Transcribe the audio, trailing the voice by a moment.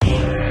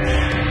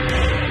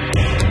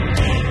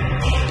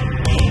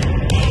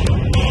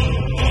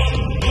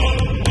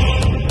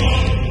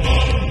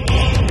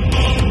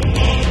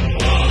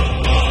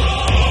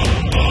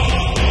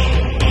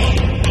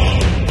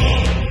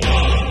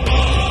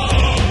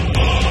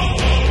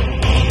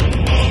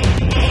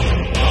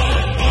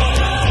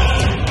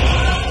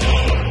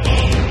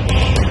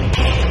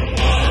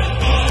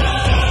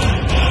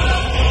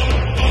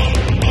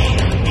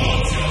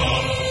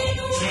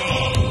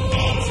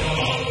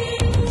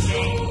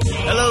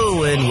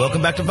and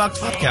welcome back to Vox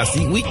Podcast,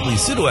 the weekly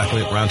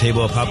pseudo-academic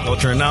roundtable of pop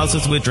culture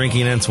analysis with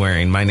drinking and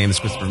swearing. My name is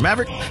Christopher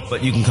Maverick,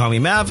 but you can call me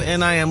Mav,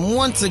 and I am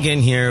once again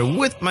here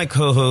with my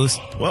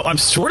co-host. Well, I'm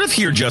sort of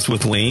here just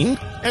with Wayne.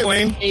 Hey,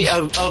 Wayne. Hey,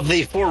 of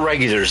the four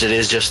regulars, it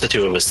is just the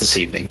two of us this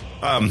evening.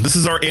 This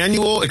is our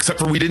annual, except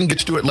for we didn't get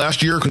to do it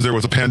last year because there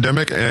was a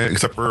pandemic,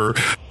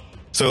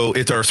 so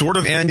it's our sort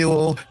of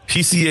annual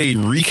PCA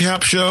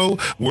recap show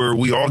where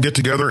we all get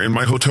together in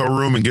my hotel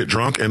room and get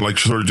drunk and like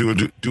sort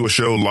of do a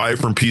show live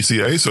from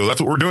PCA. So that's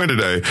what we're doing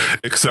today,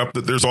 except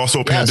that there's also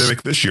a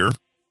pandemic this year.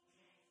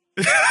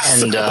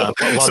 And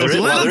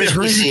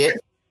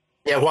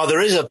while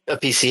there is a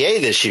PCA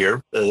this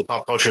year, the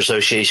Pop Culture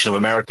Association of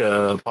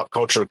America Pop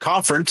Culture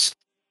Conference,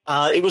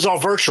 it was all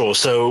virtual.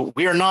 So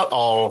we are not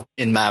all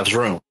in Mav's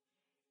room.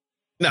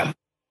 No.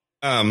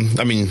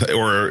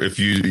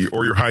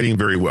 You're hiding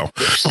very well.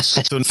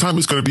 So this time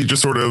is going to be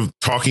just sort of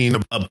talking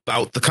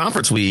About the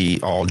conference we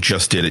all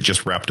just did. It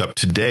just wrapped up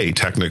today,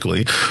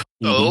 technically.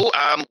 So,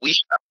 we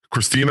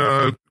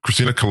Christina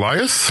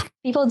Callias.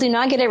 People do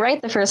not get it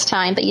right the first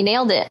time, but you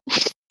nailed it.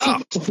 Oh,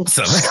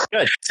 so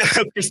good.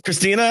 So,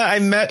 Christina, I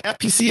met at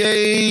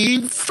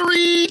PCA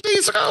 3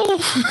 days ago.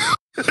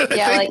 Let's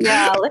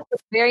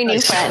very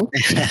new friend.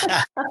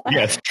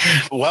 Yes.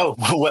 Well,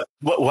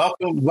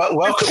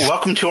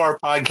 welcome to our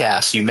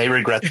podcast. You may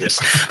regret this.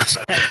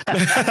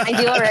 I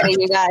do already,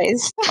 you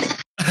guys.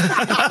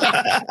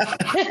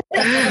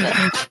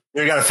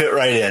 You're gonna fit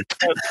right in.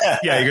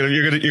 Yeah,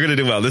 you're gonna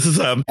do well. This is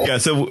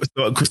So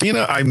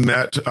Christina, I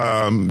met.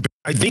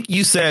 I think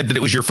you said that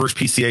it was your first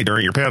PCA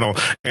during your panel,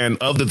 and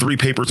of the three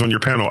papers on your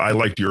panel, I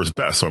liked yours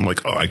best. So I'm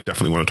like, I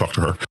definitely want to talk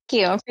to her. Thank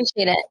you. I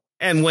appreciate it.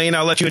 And Wayne,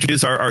 I'll let you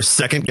introduce our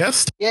second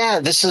guest. Yeah,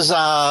 this is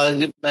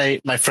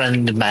my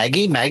friend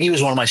Maggie. Maggie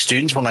was one of my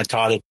students when I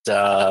taught at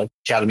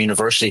Chatham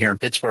University here in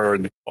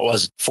Pittsburgh. What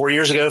was it, 4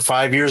 years ago,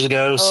 5 years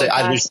ago? Oh,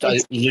 I lose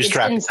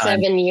track of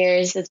time. 7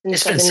 years. It's been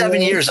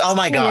 7 years. Oh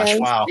my gosh!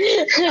 Yes. Wow.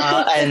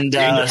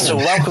 So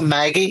welcome,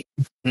 Maggie.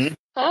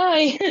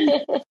 Hi.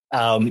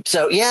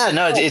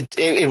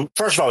 It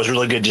first of all, it was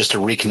really good just to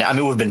reconnect. I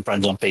mean, we've been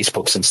friends on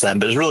Facebook since then,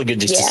 but it was really good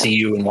just to see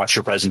you and watch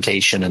your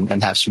presentation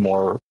and have some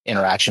more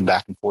interaction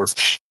back and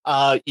forth.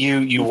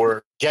 You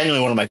were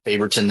genuinely one of my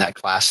favorites in that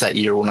class that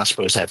year. We're not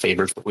supposed to have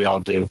favorites, but we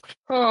all do.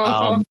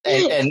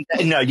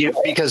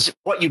 Because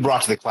what you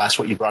brought to the class,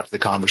 what you brought to the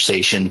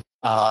conversation,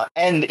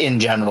 and in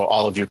general,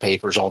 all of your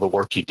papers, all the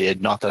work you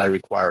did, not that I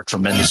require a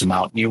tremendous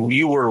amount.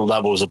 You were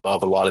levels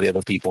above a lot of the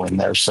other people in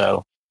there.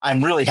 So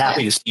I'm really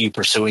happy to see you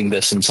pursuing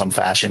this in some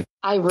fashion.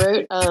 I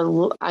wrote,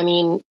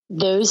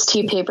 those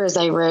two papers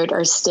I wrote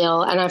are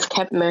still, and I've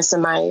kept most of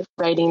my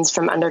writings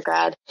from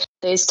undergrad.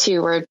 Those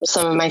two were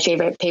some of my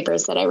favorite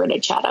papers that I wrote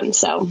at Chatham.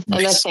 So,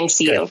 and that's thanks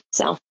to you.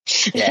 So,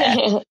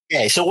 yeah.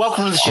 So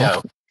welcome to the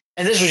show.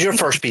 And this was your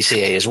first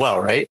PCA as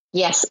well, right?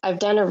 Yes, I've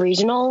done a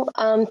regional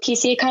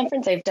PCA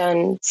conference. I've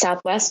done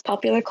Southwest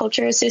Popular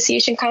Culture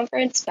Association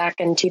conference back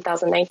in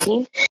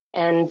 2019,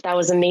 and that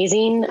was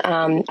amazing.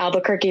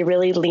 Albuquerque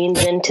really leaned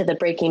into the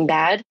Breaking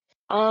Bad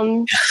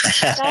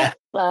stuff,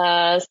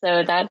 so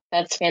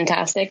that's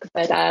fantastic.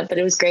 But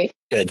it was great.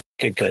 Good.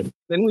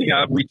 Then we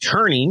got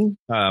returning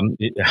a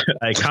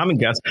common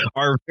guest,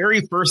 our very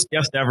first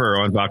guest ever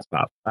on Vox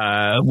Pop.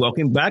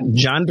 Welcome back,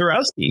 John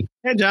Dorowski.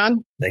 Hey,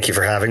 John. Thank you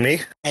for having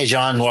me. Hey,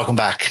 John. Welcome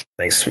back.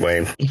 Thanks,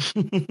 Wayne.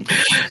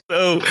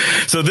 So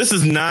this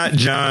is not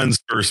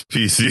John's first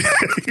PC.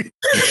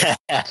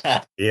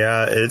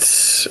 Yeah,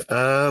 it's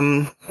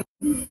 12,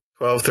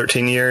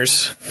 13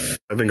 years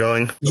I've been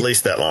going, at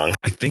least that long.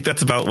 I think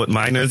that's about what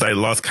mine is. I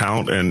lost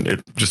count, and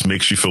it just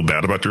makes you feel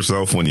bad about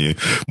yourself when you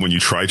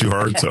try too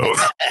hard. So,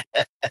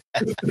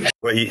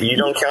 Well, you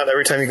don't count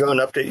every time you go and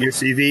update your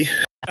CV?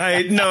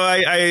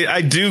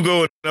 I do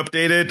go and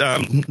update it.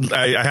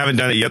 I haven't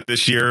done it yet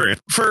this year.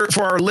 For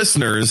our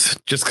listeners,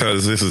 just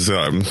because this has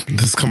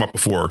come up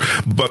before,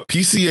 but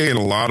PCA in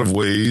a lot of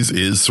ways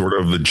is sort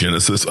of the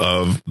genesis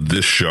of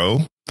this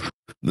show.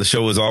 The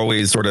show is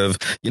always sort of,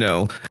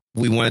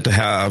 we wanted to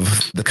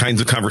have the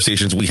kinds of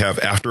conversations we have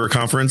after a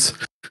conference.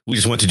 We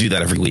just want to do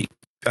that every week.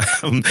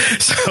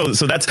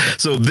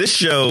 So this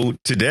show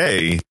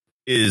today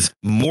is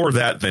more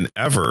that than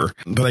ever.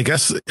 But I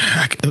guess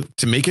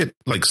to make it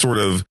like sort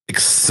of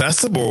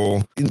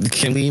accessible,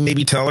 can we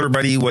maybe tell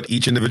everybody what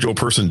each individual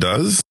person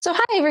does? So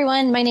hi,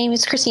 everyone. My name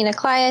is Christina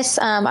Callias.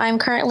 I'm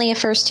currently a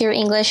first year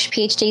English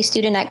PhD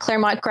student at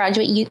Claremont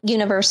Graduate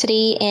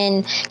University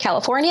in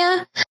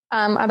California.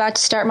 I'm about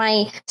to start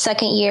my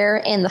second year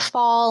in the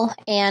fall.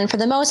 And for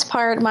the most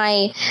part,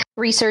 my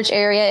research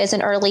area is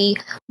in early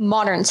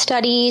modern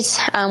studies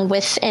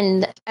with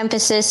an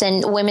emphasis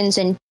in women's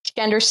and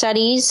gender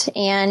studies.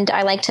 And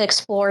I like to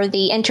explore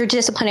the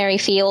interdisciplinary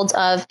fields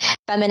of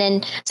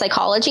feminine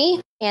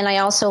psychology. And I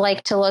also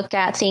like to look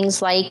at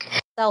things like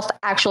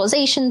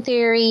self-actualization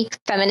theory,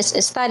 feminist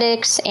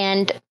aesthetics,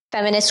 and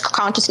feminist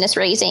consciousness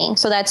raising.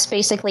 So that's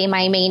basically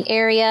my main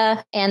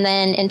area. And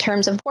then in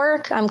terms of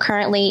work, I'm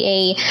currently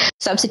a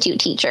substitute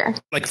teacher.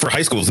 Like for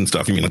high schools and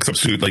stuff, you mean like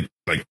substitute, like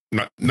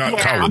not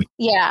college?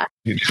 Yeah.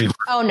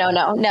 Oh,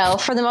 no.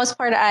 For the most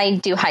part, I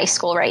do high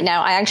school right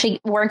now. I actually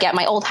work at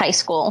my old high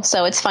school,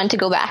 so it's fun to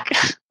go back.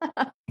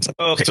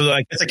 Okay, so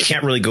I guess I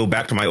can't really go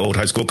back to my old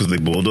high school because they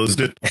bulldozed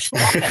it.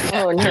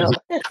 Oh, no.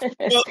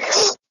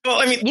 Well,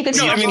 I mean,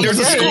 there's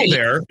a school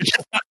there.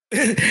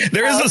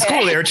 There is a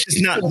school there. It's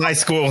just not my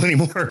school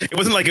anymore. It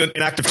wasn't like an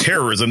act of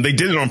terrorism. They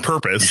did it on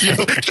purpose.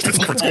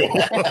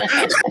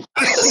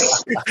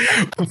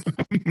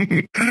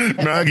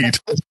 Maggie,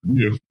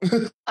 you.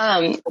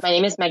 My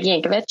name is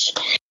Maggie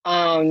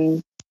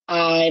Yankovic.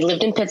 I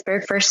lived in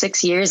Pittsburgh for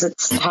 6 years.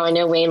 That's how I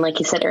know Wayne, like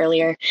you said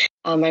earlier.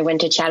 I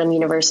went to Chatham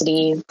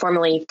University,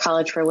 formerly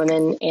College for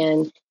Women,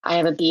 and I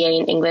have a BA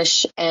in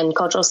English and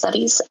Cultural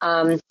Studies.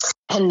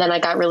 And then I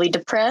got really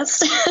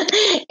depressed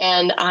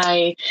and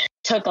I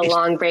took a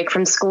long break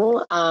from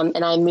school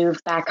and I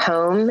moved back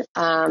home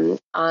on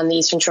the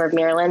Eastern Shore of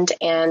Maryland.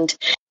 And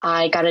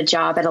I got a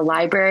job at a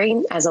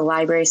library as a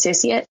library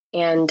associate.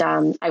 And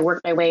I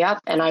worked my way up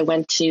and I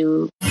went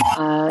to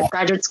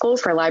graduate school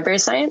for library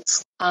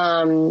science.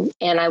 And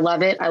I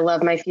love it. I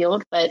love my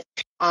field, but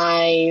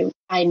I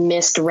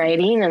missed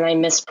writing and I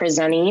missed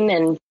presenting.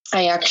 And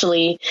I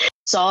actually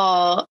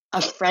saw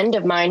a friend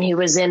of mine who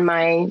was in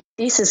my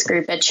thesis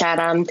group at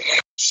Chatham.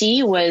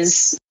 She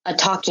was a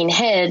talking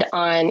head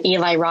on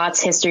Eli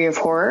Roth's History of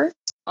Horror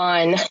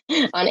on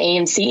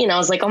AMC. And I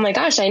was like, oh my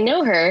gosh, I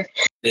know her.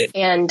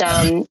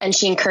 And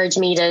she encouraged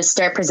me to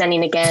start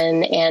presenting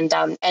again.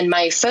 And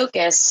my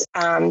focus,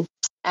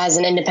 as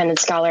an independent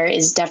scholar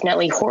is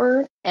definitely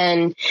horror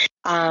and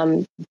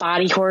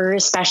body horror,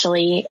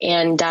 especially.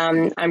 And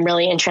I'm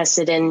really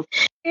interested in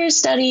queer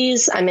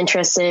studies.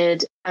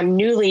 I'm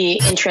newly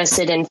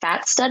interested in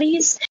fat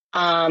studies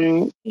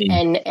and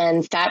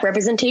fat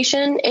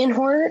representation in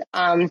horror.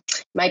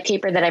 My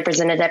paper that I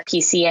presented at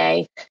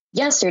PCA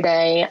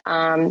yesterday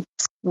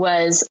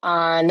was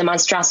on the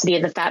monstrosity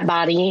of the fat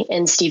body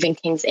in Stephen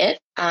King's It.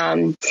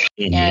 And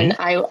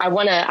I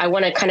want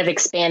to kind of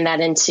expand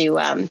that into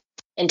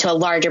a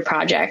larger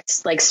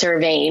project, like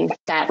surveying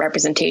that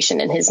representation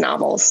in his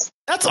novels.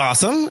 That's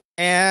awesome.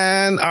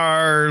 And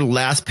our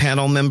last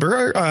panel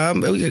member,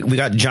 we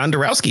got John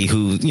Dorowski,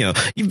 who,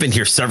 you've been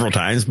here several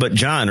times, but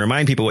John,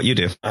 remind people what you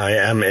do. I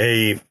am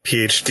a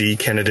PhD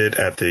candidate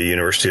at the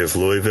University of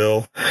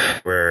Louisville,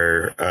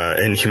 where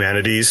in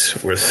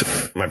humanities,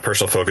 with my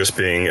personal focus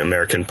being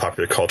American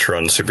popular culture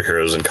on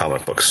superheroes and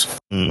comic books.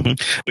 Mm-hmm.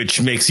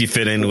 Which makes you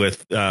fit in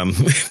with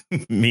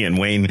me and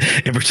Wayne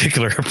in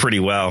particular pretty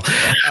well.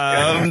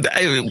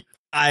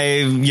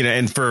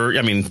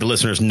 The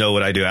listeners know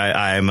what I do.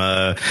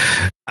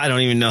 I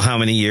don't even know how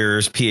many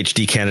years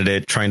PhD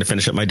candidate trying to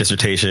finish up my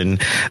dissertation.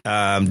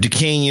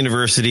 Duquesne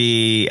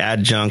University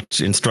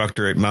adjunct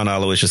instructor at Mount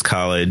Aloysius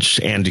College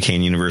and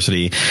Duquesne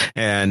University.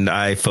 And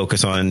I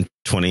focus on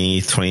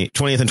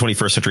 20th and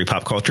 21st century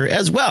pop culture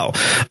as well.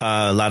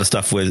 A lot of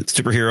stuff with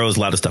superheroes, a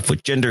lot of stuff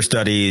with gender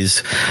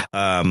studies,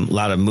 a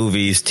lot of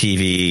movies,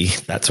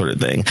 TV, that sort of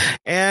thing.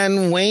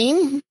 And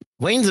Wayne's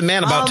a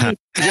man about time.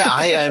 Yeah,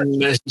 I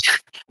am a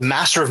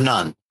master of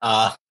none.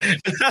 At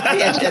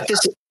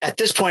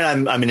this point,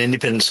 I'm an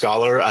independent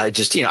scholar. I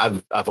just,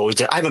 I've always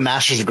done. I have a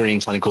master's degree in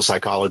clinical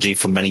psychology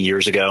from many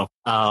years ago.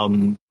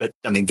 But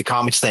I mean, the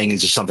comics thing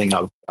is just something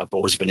I've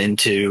always been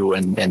into,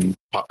 and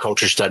pop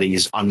culture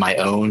studies on my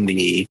own.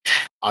 The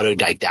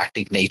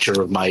autodidactic nature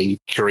of my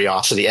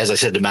curiosity, as I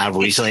said to Mav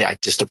recently, I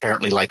just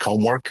apparently like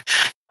homework.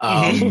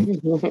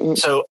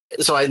 So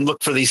I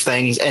looked for these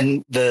things,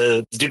 and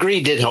the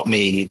degree did help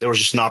me. There was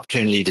just an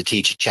opportunity to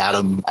teach at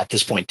Chatham at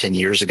this point 10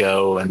 years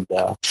ago, and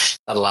that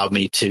allowed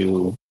me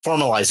to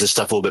formalize this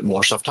stuff a little bit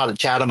more. So I've taught at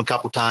Chatham a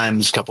couple of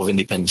times, a couple of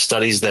independent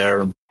studies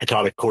there. I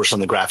taught a course on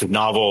the graphic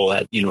novel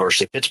at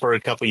University of Pittsburgh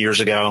a couple of years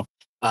ago.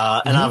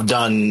 And I've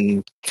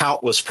done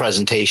countless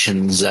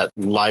presentations at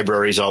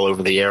libraries all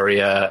over the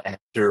area and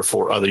 3 or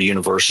 4 other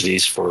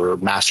universities for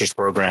master's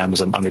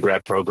programs and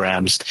undergrad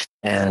programs.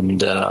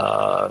 And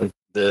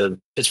the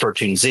Pittsburgh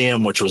Cartoon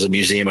Museum, which was a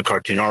museum of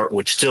cartoon art,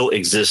 which still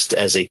exists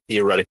as a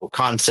theoretical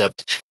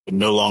concept, but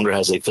no longer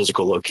has a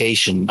physical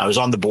location. I was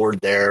on the board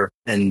there,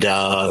 and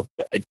I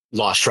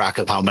lost track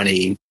of how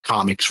many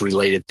comics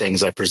related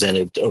things I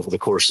presented over the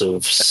course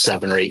of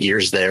 7 or 8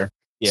 years there.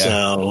 Yeah.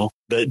 So,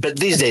 but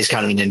these days,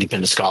 kind of an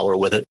independent scholar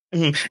with it.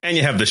 Mm-hmm. And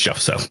you have the show,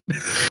 so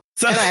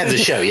and I have the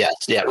show. Yes.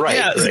 Yeah. Right.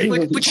 Yeah,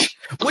 right.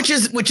 Which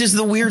is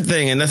the weird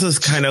thing. And this is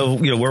kind of,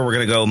 where we're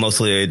going to go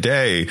mostly a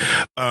day.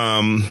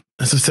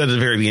 As I said at the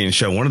very beginning of the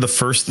show, one of the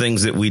first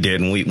things that we did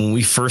when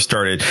we first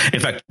started, in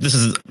fact, this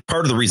is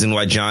part of the reason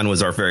why John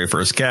was our very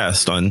first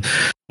guest on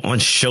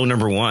show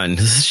number 1.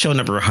 This is show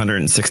number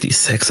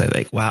 166, I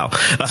think. Wow.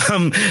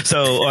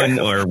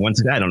 Or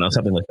once again, I don't know,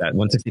 something like that.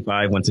 165,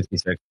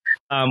 166.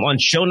 On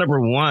show number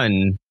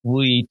 1,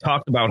 we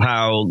talked about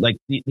how, like,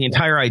 the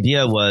entire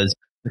idea was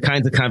the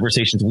kinds of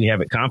conversations we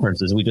have at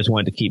conferences. We just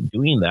wanted to keep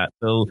doing that.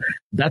 So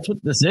that's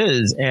what this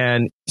is.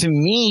 And to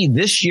me,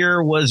 this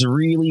year was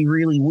really,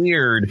 really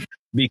weird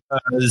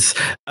because,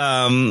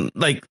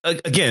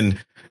 again,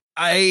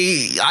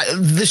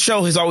 this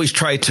show has always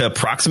tried to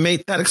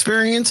approximate that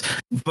experience,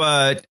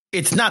 but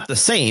it's not the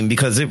same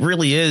because it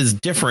really is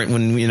different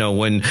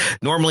when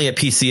normally at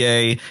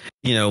PCA,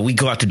 we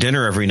go out to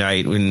dinner every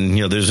night when,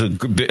 there's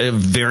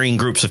varying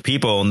groups of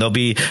people and there'll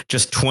be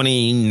just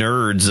 20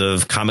 nerds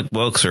of comic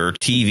books or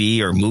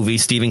TV or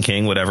movies, Stephen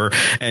King, whatever.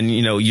 And,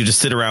 you just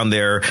sit around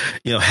there,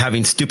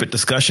 having stupid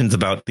discussions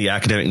about the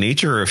academic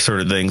nature of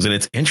sort of things. And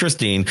it's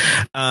interesting.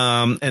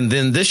 And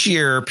then this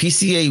year,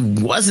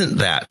 PCA wasn't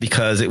that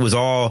because it was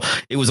all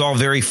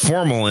very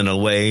formal in a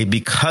way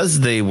because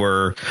they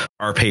were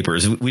our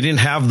papers. We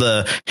didn't have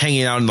the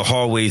hanging out in the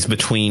hallways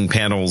between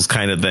panels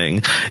kind of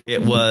thing.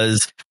 It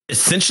was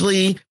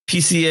essentially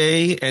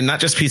PCA, and not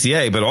just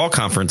PCA, but all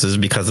conferences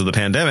because of the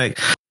pandemic.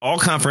 All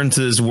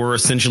conferences were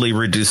essentially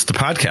reduced to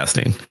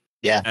podcasting.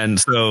 Yeah.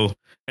 And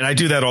I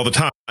do that all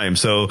the time.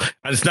 So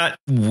it's not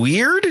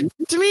weird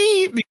to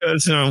me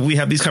because we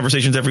have these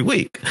conversations every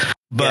week,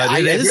 but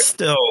it is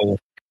still.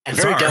 I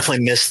very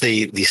definitely miss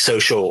the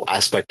social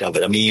aspect of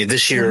it. I mean,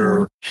 this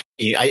year,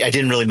 I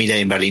didn't really meet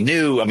anybody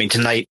new. I mean,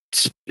 tonight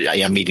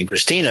I'm meeting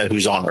Christina,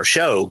 who's on our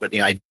show, but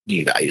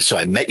so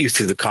I met you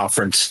through the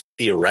conference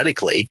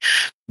theoretically,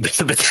 but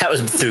that was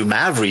through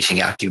Mav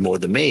reaching out to you more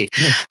than me.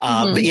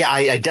 But yeah,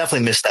 I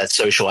definitely miss that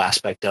social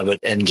aspect of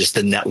it and just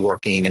the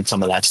networking and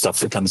some of that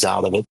stuff that comes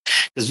out of it.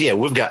 Because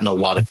we've gotten a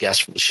lot of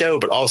guests from the show,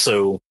 but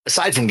also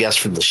aside from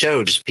guests from the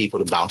show, just people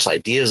to bounce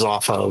ideas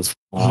off of,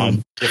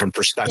 different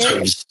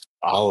perspectives.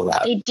 All of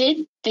that.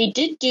 They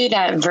did do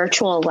that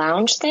virtual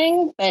lounge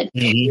thing, but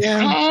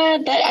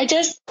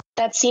that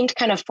seemed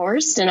kind of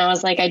forced. And I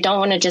was like, I don't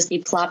want to just be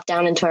plopped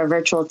down into a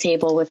virtual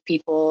table with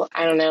people.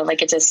 I don't know. I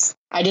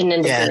didn't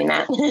end up doing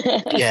that.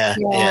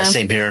 yeah,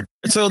 same here.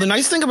 So the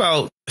nice thing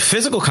about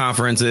physical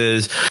conference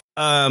is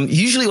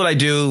usually what I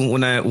do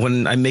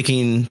when I'm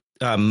making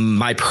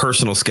my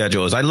personal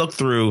schedule is I look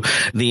through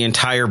the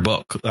entire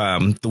book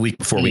the week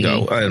before we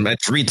go. I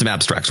read some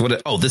abstracts.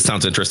 This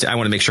sounds interesting. I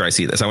want to make sure I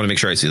see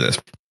this.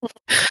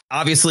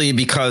 Obviously,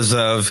 because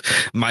of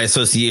my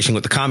association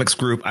with the comics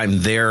group,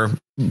 I'm there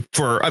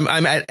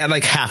I'm at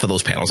like half of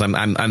those panels.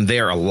 I'm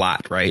there a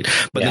lot, right?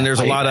 But then there's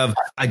a lot of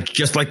I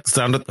just like the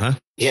sound of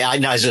Yeah, I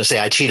was going to say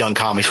I cheat on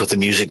comics with the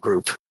music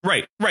group.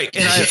 Right.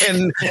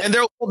 And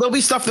there'll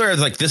be stuff there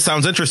that's like, this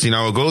sounds interesting.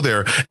 I will go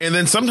there. And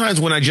then sometimes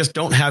when I just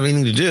don't have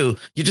anything to do,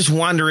 you just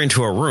wander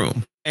into a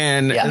room.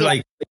 And there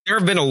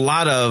have been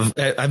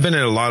I've been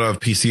in a lot of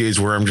PCAs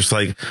where I'm just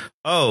like,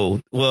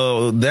 oh,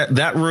 well,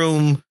 that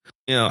room,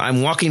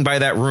 I'm walking by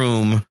that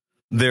room.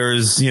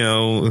 There's,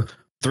 3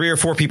 or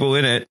 4 people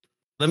in it.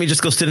 Let me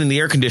just go sit in the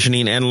air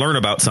conditioning and learn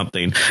about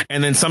something.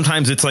 And then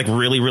sometimes it's like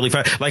really, really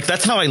fun. Like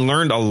that's how I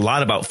learned a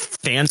lot about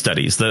fan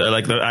studies.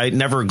 I'd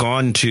never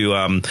gone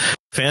to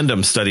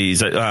fandom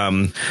studies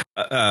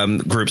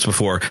groups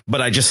before,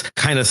 but I just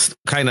kind of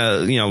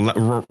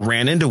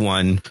ran into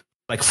one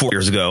like 4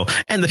 years ago,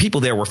 and the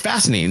people there were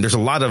fascinating. There's a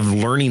lot of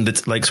learning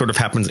that's like sort of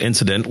happens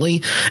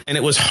incidentally, and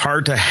it was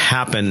hard to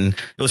happen.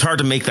 It was hard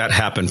to make that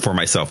happen for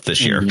myself this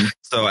year.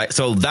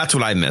 So that's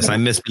what I miss. I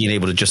miss being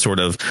able to just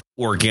sort of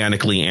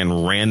organically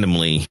and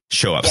randomly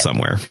show up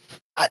somewhere.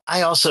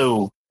 I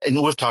also,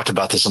 and we've talked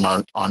about this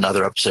on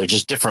other episodes,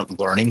 just different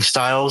learning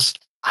styles.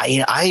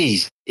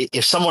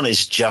 If someone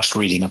is just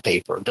reading a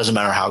paper, it doesn't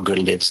matter how good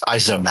it is, I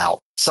zone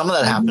out. Some of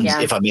that happens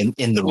if I'm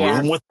in the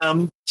room with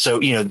them. So,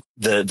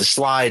 the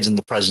slides and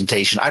the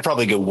presentation, I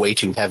probably go way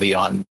too heavy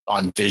on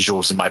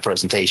visuals in my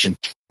presentation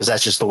because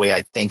that's just the way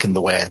I think and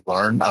the way I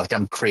learn. Like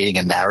I'm creating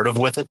a narrative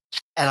with it.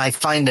 And I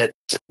find that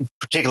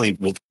particularly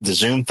with the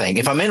Zoom thing,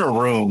 if I'm in a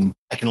room,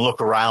 I can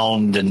look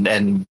around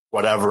and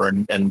whatever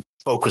and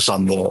focus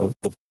on the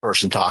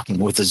person talking.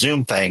 With the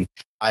Zoom thing,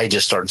 I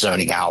just start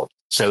zoning out.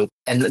 So,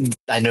 and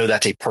I know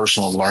that's a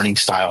personal learning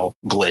style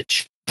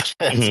glitch,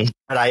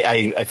 but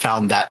I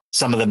found that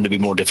some of them to be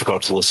more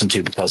difficult to listen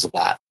to because of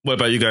that. What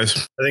about you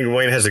guys? I think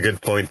Wayne has a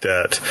good point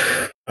that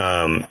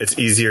it's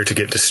easier to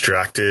get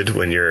distracted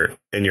when you're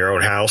in your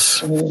own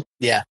house.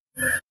 Yeah.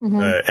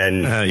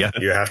 And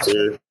you have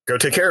to go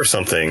take care of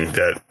something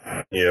that,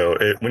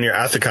 when you're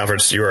at the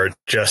conference, you are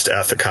just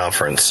at the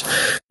conference.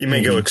 You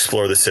may go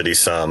explore the city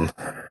some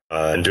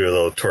and do a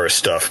little tourist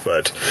stuff,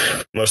 but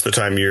most of the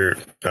time you're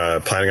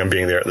planning on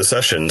being there at the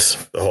sessions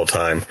the whole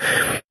time.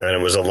 And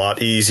it was a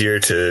lot easier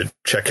to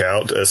check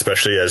out,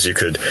 especially as you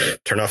could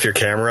turn off your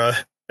camera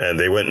and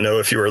they wouldn't know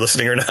if you were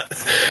listening or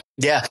not.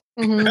 Yeah.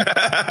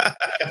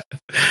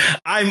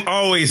 I'm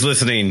always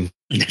listening.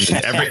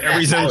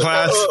 Every Zoom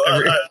class.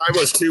 I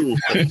was too,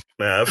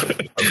 Mav.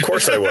 Of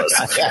course I was.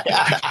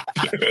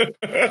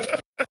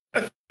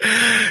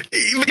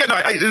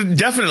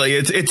 Definitely.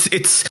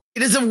 It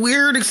is a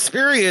weird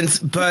experience,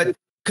 but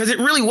because it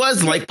really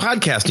was like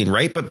podcasting,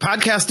 right? But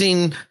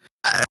podcasting,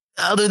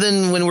 other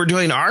than when we're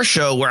doing our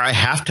show where I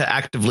have to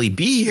actively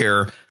be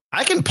here,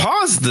 I can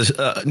pause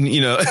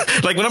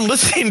the, like when I'm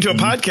listening to a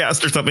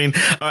podcast or something,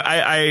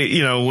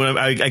 when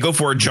I go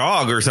for a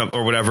jog or something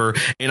or whatever,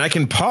 and I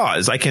can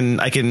pause, I can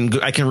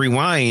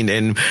rewind.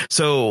 And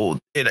so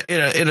in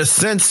a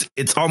sense,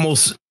 it's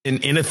almost an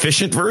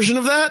inefficient version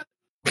of that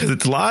because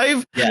it's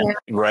live. Yeah,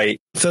 right.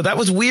 So that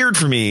was weird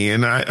for me.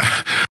 And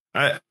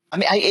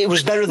it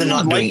was better than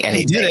not doing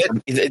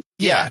anything.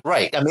 Yeah,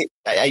 right.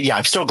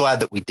 I'm still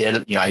glad that we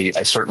did it.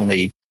 I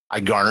certainly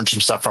garnered some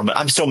stuff from it.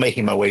 I'm still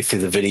making my way through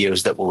the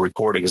videos that were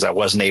recorded because I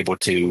wasn't able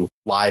to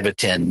live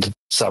attend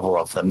several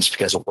of them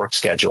because of work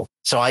schedule.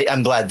 So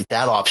I'm glad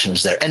that option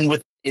is there. And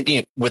with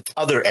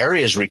other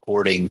areas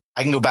recording,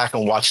 I can go back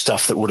and watch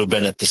stuff that would have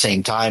been at the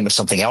same time as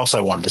something else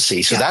I wanted to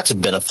see. So that's a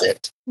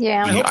benefit.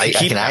 Yeah. I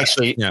can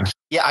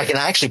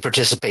actually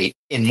participate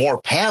in more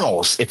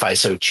panels if I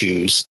so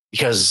choose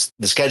because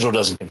the schedule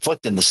doesn't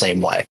conflict in the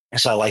same way.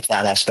 So I like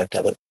that aspect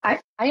of it. I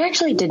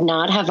actually did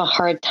not have a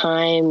hard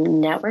time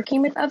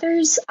networking with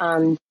others.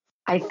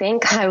 I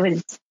think I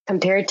was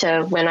compared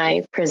to when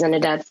I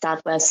presented at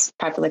Southwest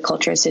Popular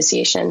Culture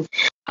Association,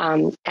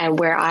 and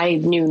where I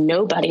knew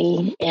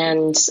nobody,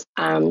 and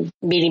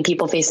meeting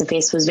people face to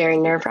face was very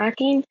nerve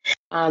wracking.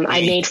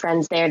 I made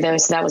friends there though,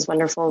 so that was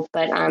wonderful.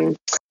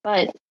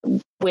 But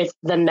with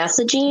the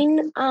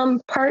messaging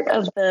part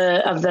of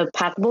the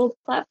Pathable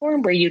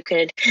platform, where you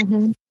could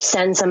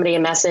send somebody a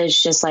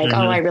message just like,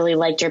 oh, I really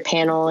liked your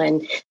panel,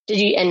 and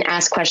and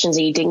ask questions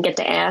that you didn't get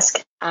to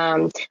ask.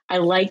 I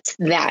liked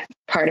that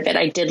part of it.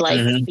 I did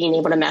like being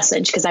able to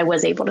message because I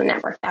was able to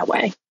network that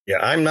way. Yeah,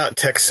 I'm not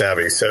tech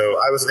savvy, so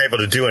I wasn't able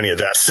to do any of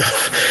that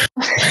stuff.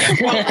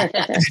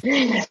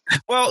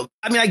 Well,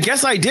 I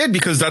guess I did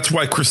because that's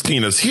why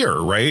Christina's here,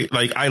 right?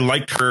 Like, I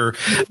liked her.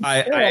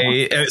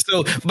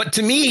 But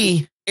to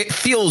me, it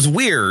feels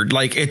weird.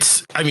 Like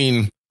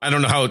I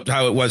don't know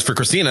how it was for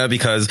Christina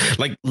because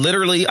like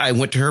literally I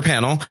went to her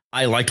panel.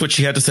 I liked what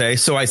she had to say.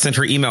 So I sent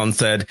her email and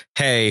said,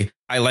 hey,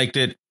 I liked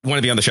it. Want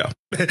to be on the show.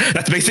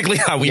 That's basically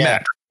how we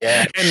met.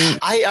 Yeah. And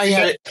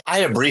I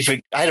had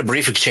a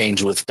brief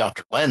exchange with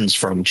Dr. Lenz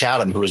from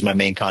Chatham, who was my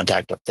main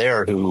contact up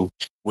there, who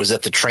was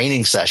at the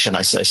training session.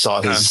 I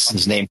saw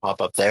his name pop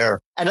up there,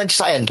 and I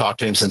hadn't talked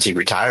to him since he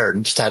retired,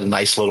 and just had a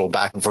nice little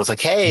back and forth, like,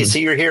 hey, so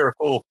you're here,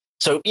 cool.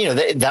 So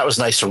that was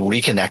nice to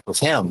reconnect with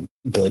him,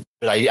 but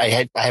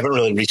I haven't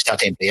really reached out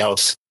to anybody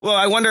else. Well,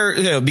 I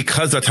wonder,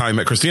 because that's how I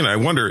met Christina. I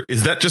wonder,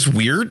 is that just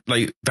weird?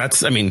 Like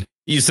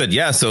you said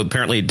yes, so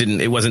apparently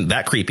it wasn't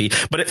that creepy,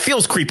 but it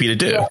feels creepy to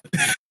do. Yeah.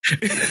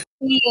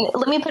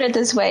 Let me put it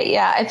this way.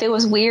 Yeah, if it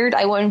was weird,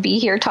 I wouldn't be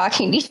here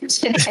talking to you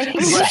today.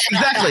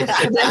 Exactly.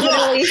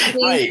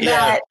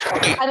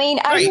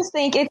 I just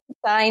think it's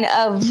a sign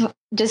of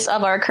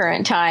our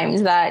current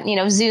times that,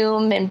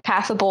 Zoom and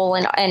Pathable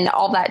and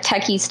all that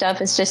techie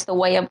stuff is just the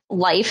way of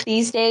life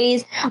these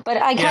days. But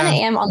I kind of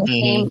am on the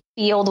same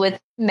field with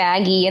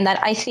Maggie, in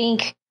that I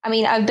think,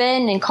 I've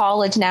been in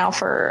college now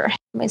for,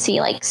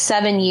 like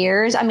 7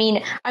 years.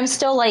 I'm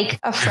still like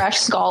a fresh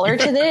scholar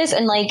to this,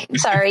 and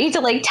to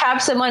like tap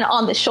someone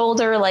on the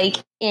shoulder, like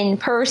in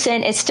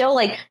person, it's still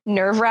like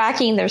nerve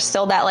wracking. There's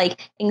still that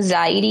like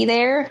anxiety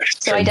there.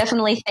 So I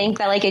definitely think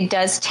that like it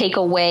does take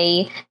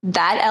away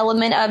that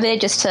element of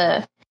it, just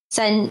to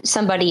send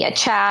somebody a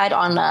chat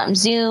on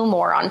Zoom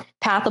or on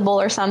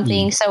Pathable or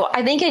something. So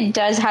I think it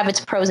does have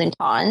its pros and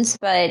cons,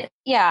 but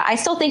yeah, I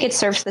still think it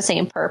serves the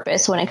same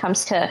purpose when it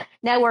comes to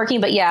networking.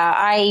 But yeah,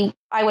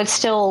 I would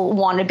still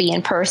want to be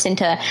in person,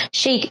 to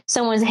shake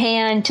someone's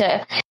hand,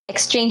 to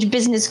exchange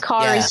business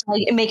cards,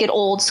 like make it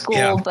old school.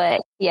 Yeah.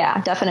 But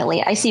yeah,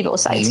 definitely, I see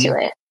both sides to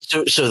it.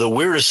 So the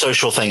weirdest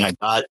social thing I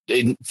got,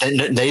 they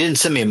didn't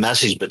send me a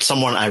message, but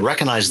someone, I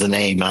recognize the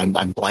name, I'm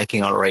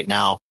blanking on it right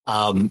now.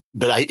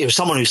 But it was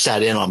someone who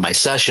sat in on my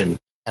session,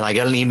 and I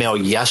got an email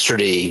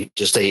yesterday,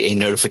 just a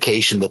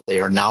notification that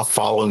they are now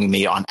following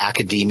me on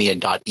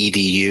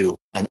academia.edu.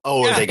 And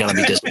are they going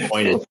to be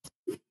disappointed?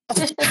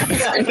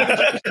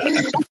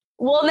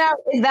 Well, now,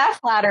 is that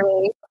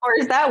flattering, or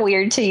is that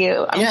weird to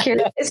you? I'm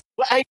curious.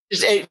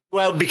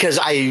 Because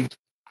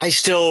I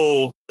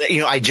still,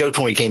 I joked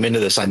when we came into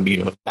this, I'm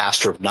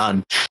master of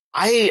none.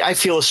 I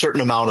feel a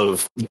certain amount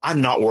of, I'm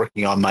not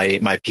working on my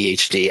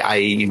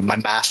PhD. My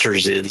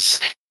master's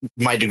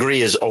my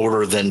degree is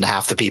older than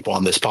half the people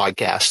on this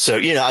podcast. So,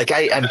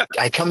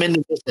 I come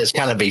into this as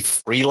kind of a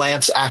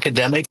freelance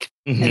academic,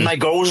 and my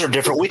goals are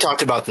different. We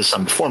talked about this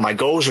some before. My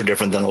goals are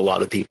different than a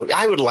lot of people.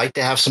 I would like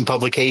to have some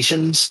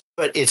publications,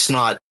 but it's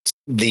not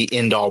the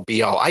end all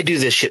be all. I do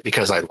this shit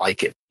because I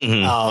like it.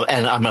 And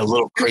I'm a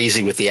little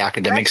crazy with the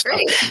academic stuff.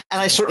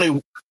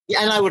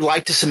 And I would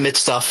like to submit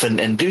stuff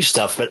and do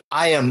stuff, but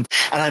I'm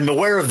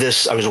aware of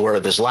this. I was aware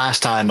of this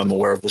last time. I'm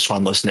aware of this when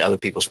I'm listening to other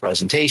people's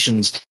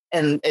presentations.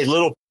 And a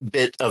little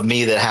bit of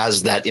me that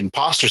has that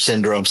imposter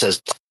syndrome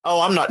says, oh,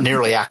 I'm not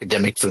nearly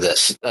academic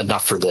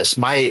enough for this.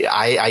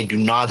 I do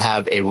not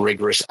have a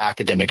rigorous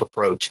academic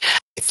approach.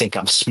 I think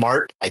I'm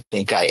smart. I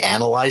think I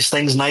analyze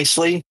things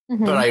nicely,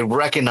 but I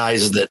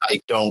recognize that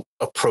I don't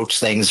approach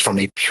things from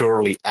a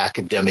purely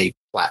academic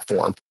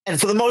platform. And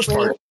for the most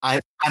part,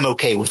 I'm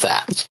okay with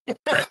that.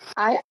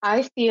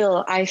 I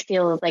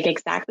feel like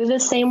exactly the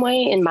same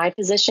way in my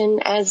position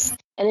as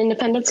an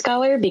independent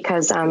scholar,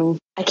 because I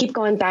keep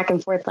going back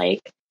and forth,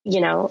 like,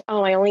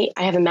 I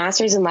have a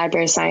master's in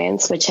library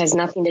science, which has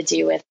nothing to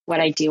do with what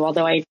I do,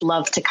 although I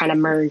love to kind of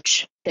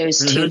merge those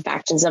two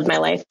factions of my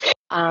life.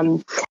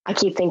 I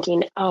keep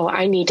thinking,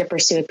 I need to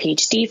pursue a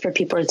PhD for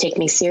people to take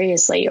me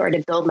seriously or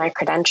to build my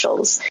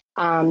credentials.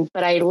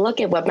 But I look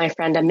at what my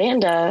friend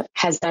Amanda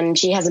has done.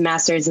 She has a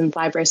master's in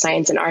library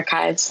science and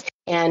archives,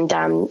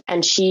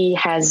 and she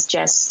has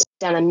just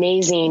done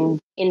amazing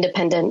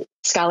independent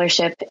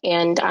scholarship.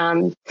 And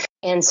I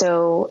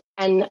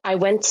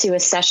went to a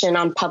session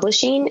on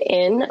publishing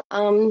in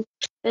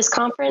this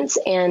conference,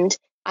 and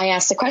I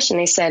asked the question.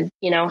 I said,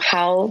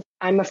 how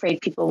I'm afraid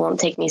people won't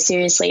take me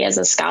seriously as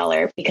a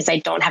scholar because I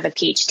don't have a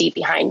PhD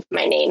behind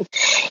my name.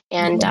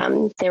 And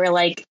they were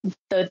like,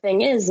 the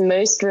thing is,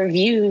 most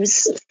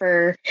reviews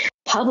for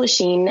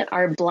publishing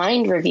are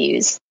blind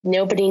reviews.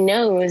 Nobody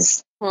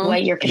knows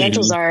what your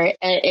credentials are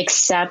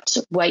except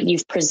what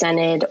you've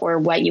presented or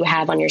what you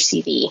have on your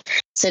CV.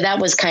 So that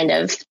was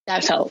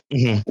that felt.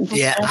 Yeah,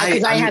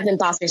 because I have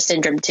imposter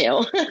syndrome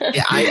too.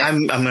 Yeah,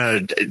 I'm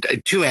going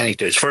to, two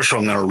anecdotes. First of all,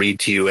 I'm going to read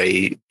to you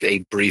a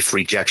brief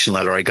rejection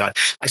letter I got.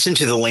 I sent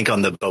you the link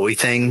on the Bowie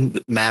thing.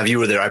 Mav, you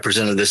were there. I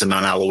presented this in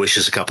Mount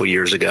Aloysius a couple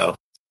years ago.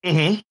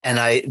 And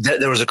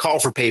there was a call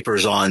for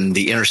papers on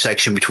the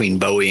intersection between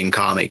Bowie and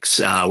comics,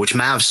 which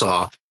Mav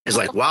saw. It's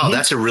like, wow,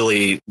 that's a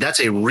really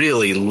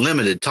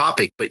limited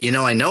topic. But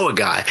I know a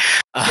guy.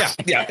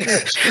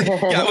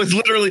 It was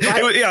literally,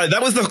 that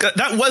was the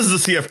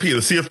CFP.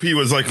 The CFP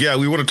was like,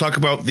 we want to talk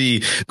about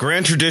the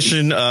grand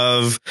tradition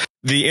of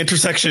the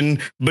intersection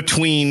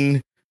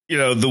between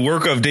the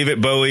work of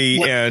David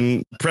Bowie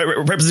and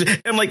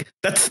I'm like,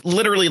 that's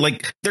literally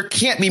like, there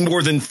can't be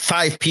more than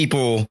 5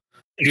 people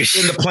in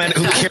the planet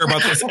who care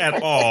about this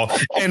at all,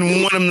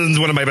 and one of them is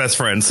one of my best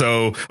friends.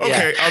 So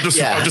I'll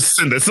just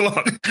send this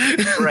along.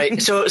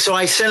 Right. So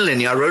I sent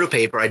it in. I wrote a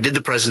paper. I did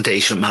the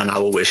presentation at Mount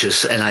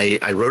Aloysius, and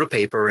I wrote a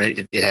paper,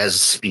 and it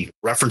has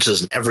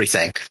references and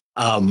everything.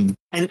 And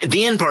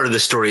the end part of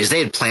the story is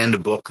they had planned a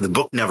book. The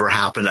book never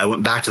happened. I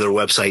went back to their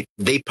website.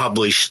 They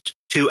published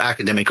 2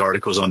 academic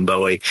articles on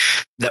Bowie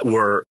that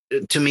were,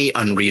 to me,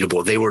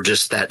 unreadable. They were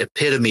just that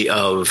epitome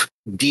of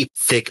deep,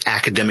 thick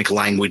academic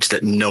language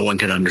that no one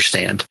can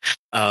understand.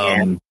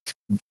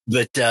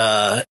 But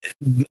the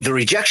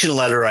rejection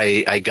letter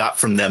I got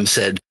from them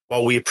said,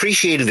 while we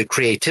appreciated the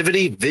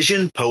creativity,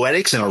 vision,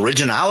 poetics, and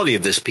originality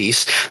of this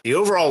piece, the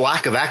overall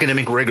lack of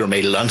academic rigor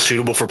made it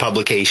unsuitable for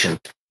publication.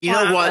 You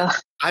know what?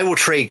 I will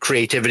trade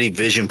creativity,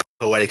 vision,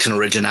 poetics, and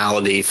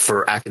originality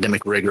for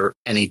academic rigor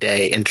any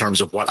day in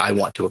terms of what I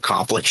want to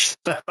accomplish.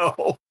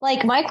 So,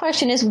 like, my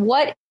question is,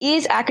 what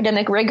is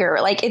academic rigor?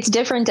 Like, it's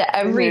different to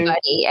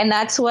everybody. And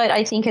that's what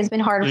I think has been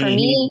hard for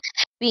me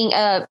being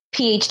a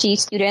PhD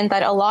student,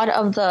 that a lot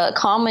of the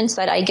comments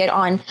that I get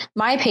on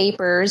my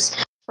papers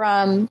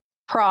from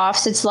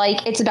profs, it's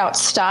like, it's about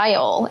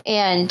style.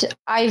 And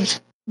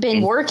I've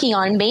been working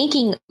on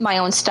making my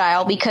own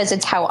style because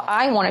it's how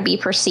I want to be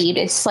perceived.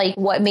 It's like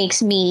what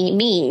makes me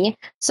me.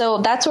 So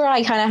that's where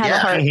I kind of have a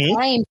hard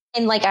time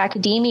in like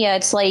academia.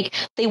 It's like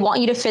they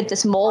want you to fit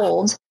this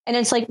mold. And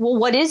it's like, well,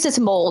 what is this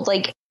mold?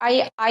 Like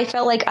I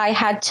felt like I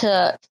had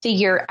to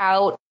figure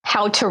out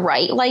how to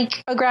write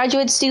like a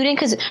graduate student,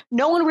 because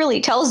no one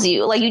really tells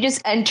you. Like, you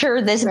just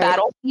enter this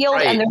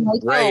battlefield and they're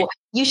like, oh,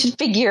 you should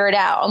figure it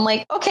out. I'm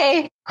like,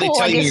 okay, cool.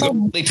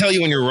 They tell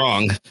you when you're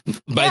wrong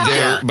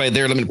by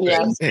their limited.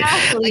 Yeah,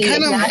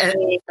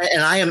 exactly.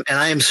 And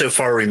I am so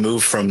far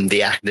removed from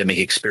the academic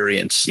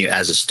experience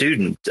as a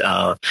student.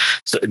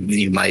 So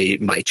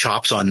my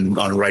chops on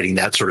writing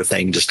that sort of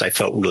thing, just I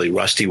felt really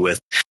rusty with.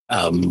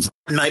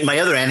 My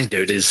other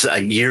anecdote is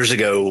years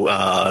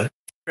ago,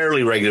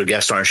 fairly regular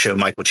guest on our show,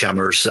 Michael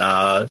Chemers.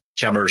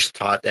 Chemers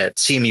taught at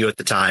CMU at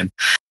the time.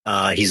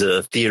 He's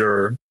a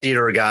theater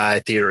guy,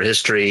 theater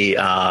history,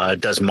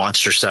 does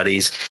monster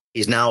studies.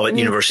 He's now at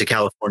University of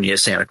California,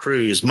 Santa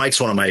Cruz. Mike's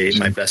one of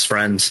my best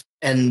friends,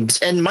 and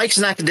Mike's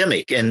an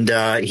academic, and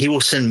he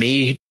will send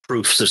me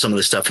proofs of some of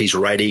the stuff he's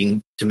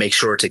writing to make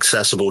sure it's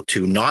accessible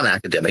to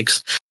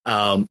non-academics.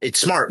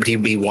 It's smart, but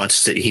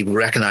he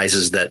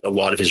recognizes that a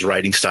lot of his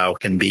writing style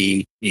can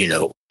be,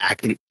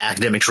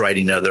 academics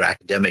writing to other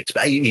academics.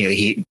 But,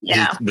 he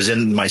was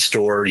in my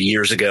store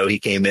years ago. He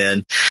came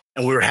in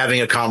and we were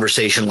having a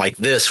conversation like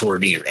this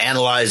where you're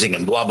analyzing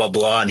and blah, blah,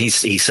 blah. And he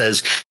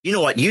says, you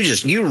know what,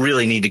 you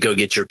really need to go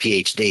get your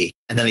PhD.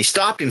 And then he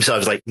stopped himself.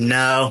 He's like,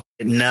 no.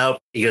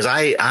 He goes,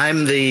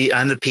 I'm the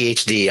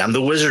PhD. I'm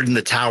the wizard in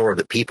the tower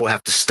that people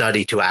have to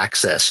study to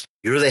access.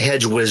 You're the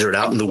hedge wizard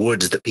out in the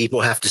woods that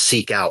people have to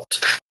seek out.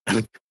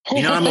 I'm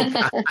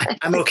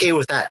okay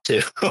with that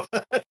too.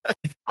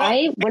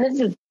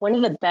 One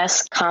of the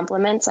best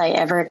compliments I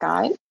ever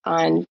got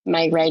on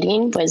my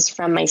writing was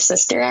from my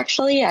sister.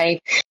 Actually, I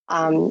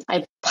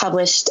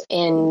published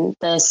in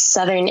the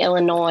Southern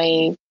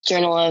Illinois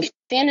Journal of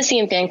Fantasy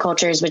and Fan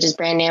Cultures, which is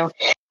brand new.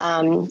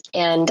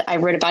 And I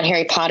wrote about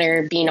Harry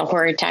Potter being a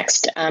horror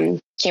text,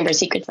 Chamber of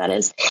Secrets, that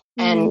is.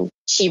 And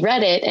she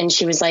read it and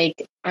she was like,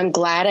 I'm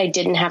glad I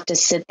didn't have to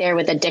sit there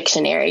with a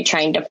dictionary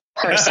trying to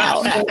parse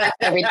out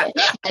everything.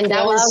 And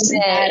that was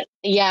that.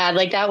 Yeah,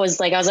 like that was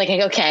like, I was like,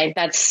 okay,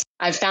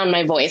 I found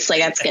my voice.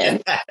 Like, that's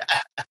good.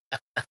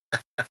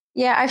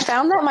 Yeah, I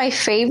found that my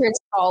favorite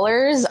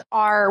scholars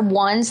are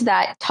ones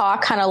that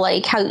talk kind of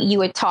like how you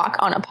would talk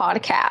on a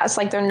podcast.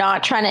 Like they're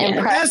not trying to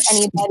impress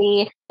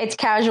anybody. It's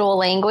casual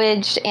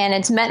language and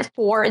it's meant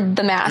for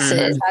the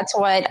masses. That's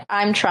what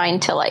I'm trying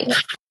to like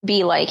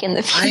be like in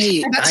the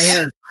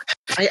future.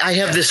 I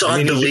have this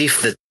odd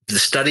belief that the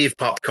study of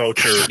pop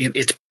culture,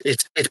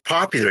 it's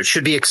popular. It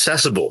should be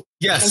accessible.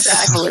 Yes,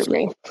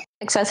 absolutely.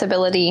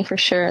 Accessibility for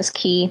sure is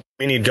key.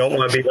 I mean, you don't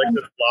want to be like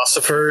the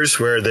philosophers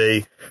where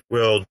they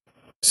will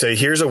say,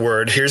 here's a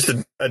word, here's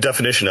a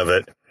definition of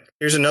it.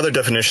 Here's another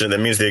definition that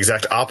means the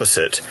exact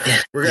opposite.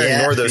 We're going to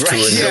ignore those two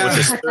and go with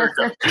this third.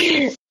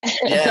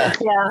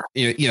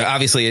 You know,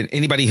 obviously,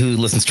 anybody who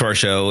listens to our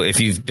show, if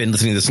you've been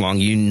listening this long,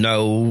 you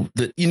know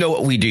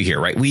what we do here,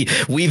 right?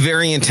 We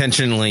very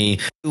intentionally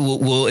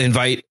will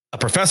invite a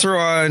professor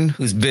on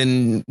who's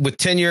been with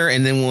tenure,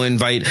 and then we'll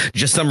invite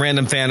just some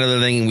random fan of the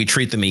thing, and we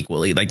treat them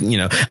equally. Like, you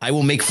know, I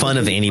will make fun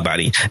of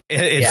anybody.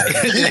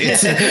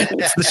 It's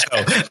the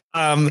show.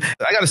 I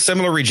got a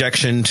similar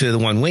rejection to the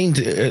one Wayne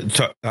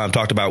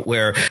talked about,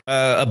 where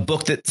a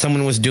book that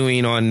someone was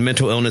doing on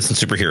mental illness and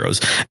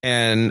superheroes,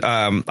 and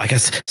I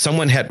guess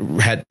someone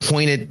had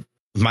pointed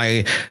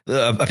a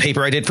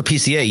paper I did for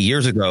PCA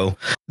years ago.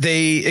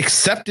 They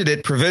accepted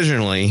it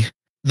provisionally.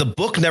 The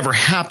book never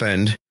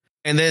happened.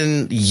 And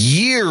then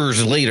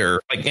years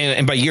later, like,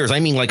 and by years, I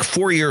mean like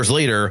 4 years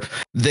later,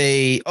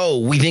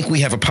 we think we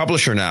have a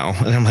publisher now.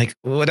 And I'm like,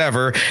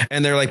 whatever.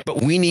 And they're like,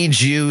 but we need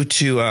you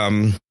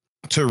to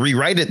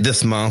rewrite it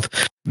this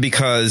month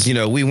because, you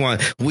know, we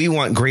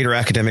want greater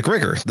academic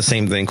rigor. The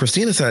same thing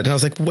Christina said. And I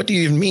was like, what do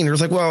you even mean? It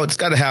was like, well, it's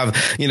got to have,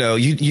 you know,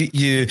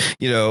 you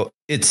know,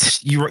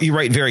 it's you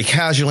write very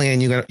casually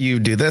and you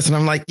do this. And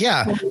I'm like,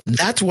 yeah,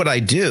 that's what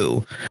I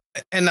do.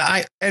 And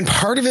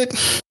part of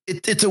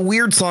it's a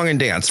weird song and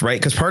dance, right?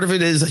 Because part of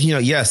it is, you know,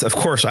 yes, of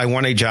course, I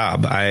want a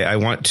job. I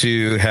want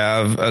to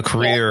have a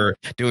career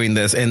doing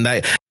this, and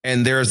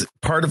there's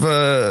part of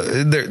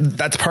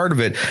that's part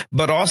of it.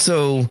 But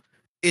also,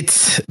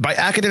 it's by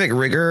academic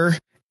rigor.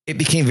 It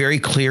became very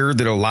clear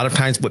that a lot of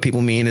times what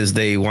people mean is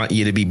they want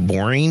you to be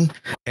boring,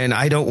 and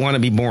I don't want to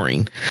be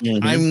boring.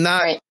 Mm-hmm. I'm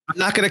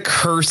not going to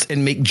curse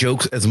and make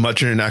jokes as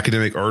much in an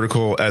academic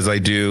article as I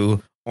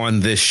do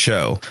on this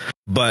show,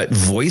 but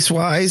voice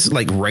wise,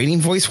 like writing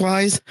voice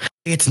wise,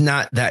 it's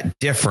not that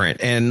different.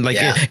 And like,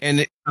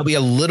 it'll be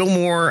a little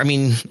more. I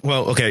mean,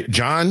 well, okay,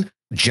 John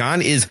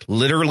is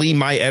literally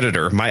my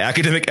editor, my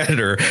academic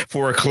editor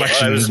for a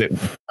collection.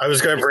 I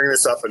was going to bring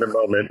this up in a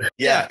moment.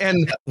 Yeah.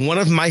 And one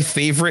of my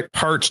favorite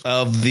parts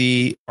of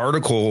the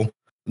article,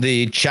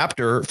 the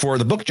chapter for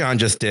the book John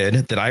just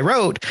did that I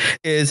wrote,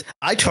 is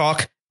I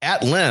talk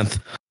at length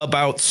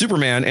about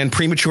Superman and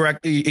premature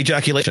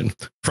ejaculation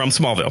from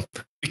Smallville,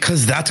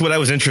 because that's what I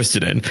was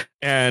interested in.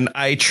 And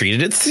I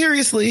treated it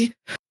seriously,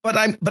 but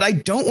I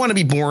don't want to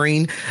be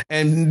boring.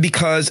 And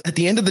because at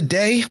the end of the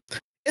day,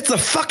 it's a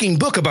fucking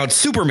book about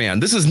Superman.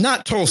 This is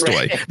not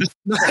Tolstoy. Right. This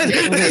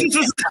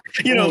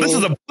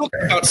is a book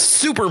about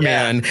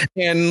Superman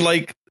and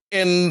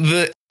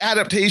the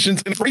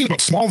adaptations and about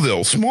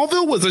Smallville.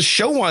 Smallville was a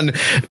show on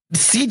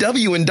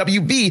CW and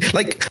WB.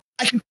 Like,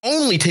 I can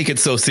only take it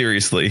so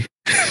seriously.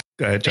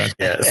 Go ahead, John.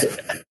 Yes.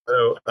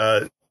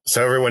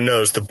 So everyone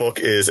knows the book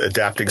is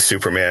adapting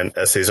Superman,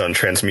 Essays on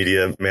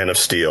Transmedia, Man of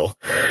Steel.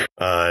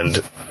 And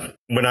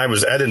when I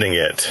was editing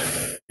it,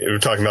 we were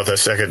talking about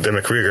this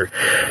academic rigor.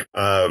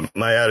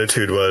 My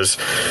attitude was,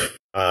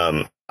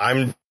 I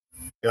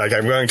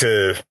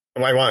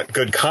want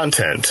good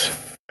content,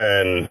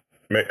 and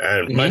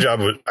my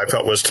job, I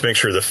felt, was to make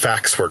sure the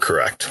facts were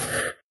correct.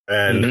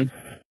 And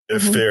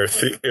if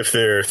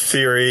their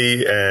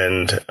theory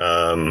and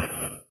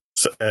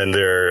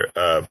their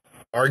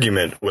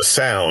argument was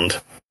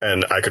sound,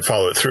 and I could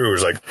follow it through, it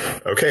was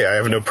like, okay, I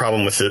have no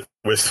problem with it,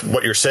 with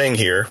what you're saying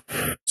here,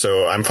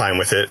 so I'm fine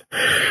with it.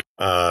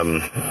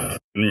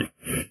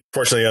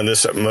 Fortunately, on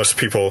this, most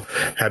people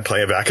had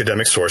plenty of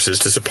academic sources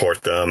to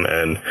support them,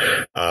 and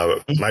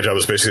my job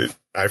was basically,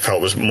 I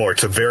felt, was more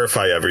to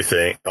verify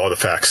everything, all the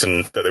facts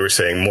and that they were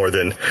saying, more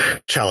than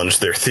challenge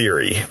their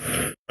theory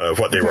of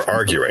what they were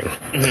arguing.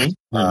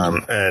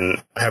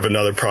 And I have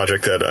another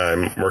project that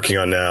I'm working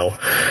on now,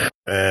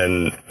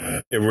 and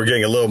we're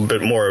getting a little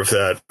bit more of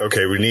that.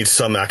 Okay, we need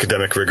some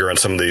academic rigor on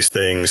some of these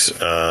things,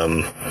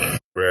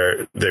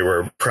 where they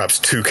were perhaps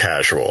too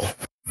casual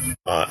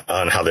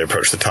on how they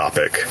approach the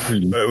topic.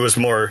 But it was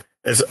more,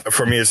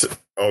 for me, it's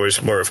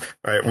always more of,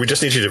 all right, we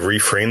just need you to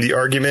reframe the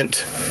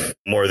argument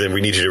more than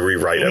we need you to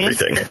rewrite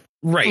everything.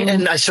 Right.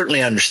 And I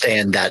certainly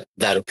understand that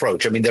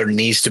approach. I mean, there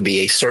needs to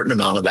be a certain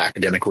amount of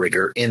academic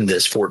rigor in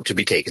this for it to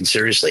be taken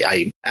seriously.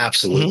 I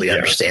absolutely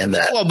understand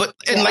that. Well, but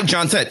like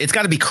John said, it's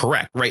got to be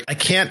correct, right? I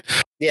can't.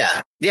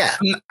 Yeah.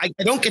 I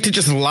don't get to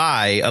just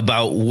lie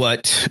about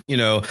what, I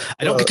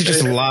don't get to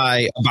just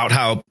lie about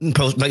how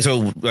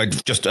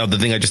just the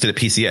thing I just did at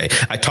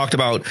PCA. I talked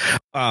about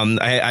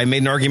I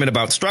made an argument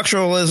about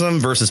structuralism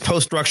versus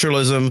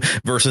post-structuralism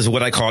versus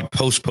what I called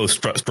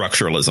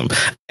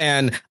post-structuralism.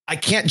 And I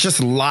can't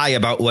just lie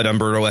about what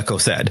Umberto Eco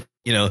said.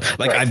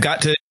 I've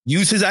got to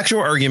use his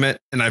actual argument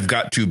and I've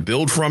got to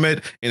build from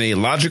it in a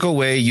logical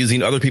way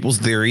using other people's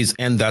theories.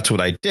 And that's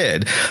what I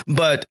did.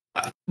 But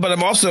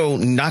I'm also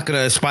not going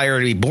to aspire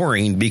to be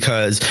boring,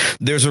 because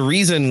there's a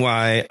reason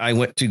why I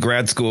went to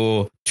grad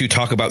school to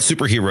talk about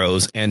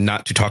superheroes and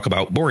not to talk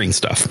about boring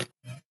stuff.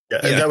 Yeah,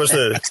 and that was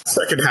the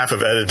second half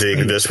of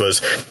editing. This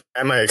was,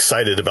 am I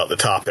excited about the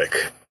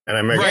topic? And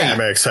am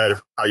I excited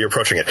how you're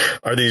approaching it?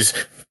 Are these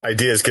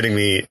ideas getting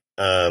me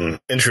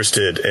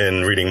interested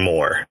in reading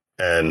more?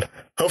 And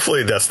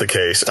hopefully that's the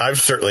case. I'm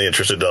certainly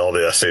interested in all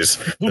the essays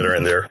that are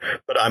in there,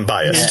 but I'm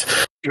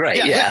biased.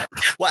 Right. Yeah.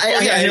 Well,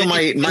 I know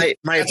my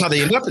that's how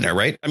they ended up in there,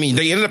 right? I mean,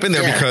 they ended up in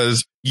there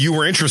because you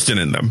were interested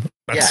in them.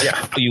 That's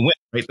how you went.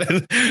 Right?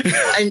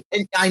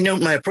 I know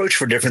my approach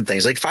for different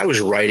things. Like if I was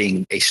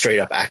writing a straight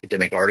up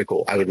academic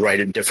article, I would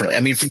write it differently.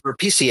 I mean, for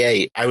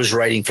PCA, I was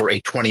writing for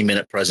a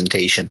 20-minute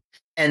presentation.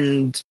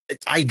 And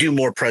I do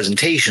more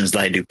presentations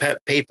than I do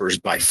papers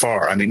by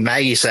far. I mean,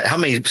 Maggie said, how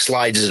many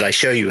slides did I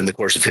show you in the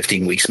course of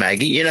 15 weeks,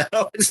 Maggie?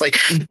 It's like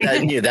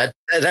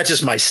that's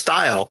just my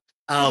style.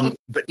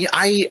 But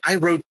I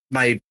wrote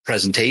my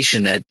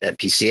presentation at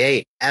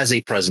PCA as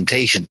a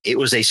presentation. It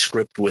was a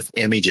script with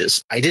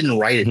images. I didn't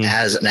write it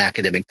as an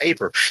academic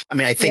paper. I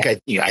mean, I think I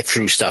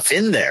threw stuff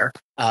in there.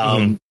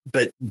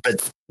 But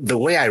the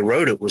way I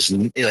wrote it was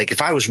like, if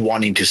I was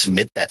wanting to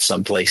submit that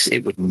someplace,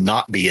 it would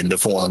not be in the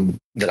form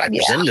that I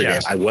presented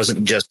it. I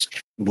wasn't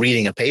just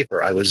reading a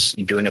paper. I was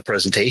doing a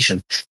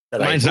presentation.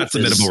 Mine's not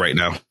submittable right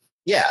now.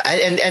 Yeah.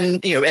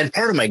 And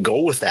part of my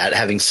goal with that,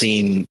 having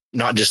seen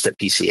not just at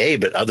PCA,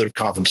 but other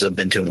conferences I've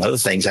been to and other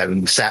things,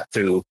 having sat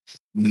through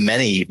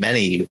many,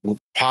 many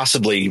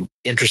possibly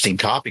interesting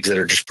topics that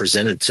are just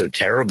presented so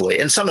terribly.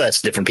 And some of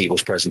that's different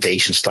people's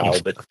presentation style,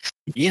 but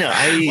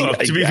I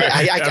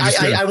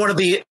want to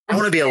be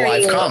a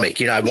live comic.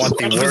 I want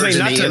the words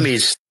and the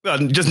images.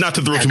 Just not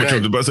to throw too much under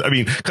the bus. I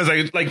mean, because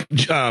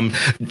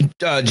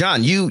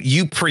John,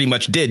 you pretty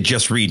much did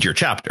just read your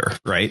chapter,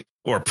 right?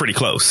 Or pretty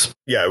close.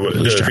 Yeah,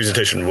 the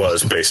presentation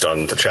was based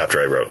on the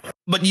chapter I wrote.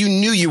 But you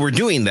knew you were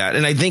doing that,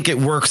 and I think it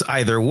works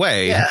either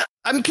way. Yeah.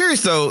 I'm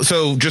curious, though.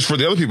 So just for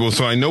the other people,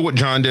 so I know what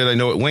John did, I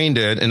know what Wayne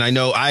did, and I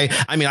know I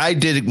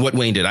did what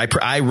Wayne did.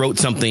 I wrote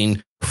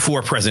something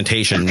for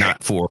presentation,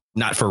 not for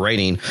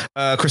writing.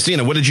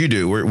 Christina, what did you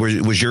do?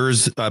 Was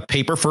yours a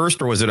paper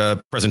first, or was it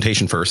a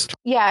presentation first?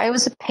 Yeah, it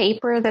was a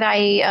paper that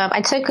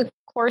I took a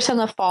course in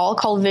the fall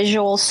called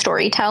visual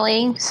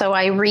storytelling. So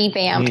I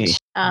revamped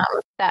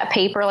that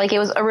paper. Like it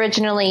was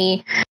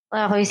originally,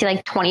 let me see,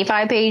 like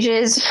 25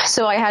 pages.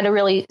 So I had to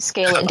really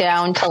scale it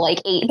down to like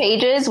 8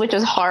 pages, which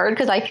was hard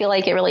because I feel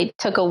like it really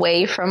took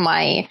away from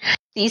my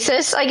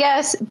thesis, I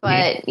guess.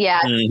 But yeah.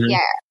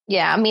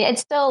 I mean,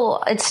 it's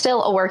still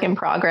a work in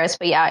progress,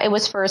 but yeah, it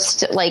was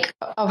first like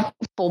a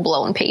full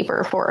blown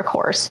paper for a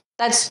course.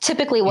 That's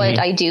typically what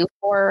I do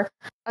for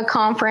a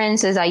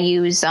conference is I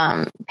use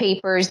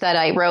papers that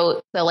I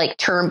wrote the like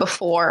term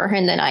before,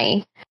 and then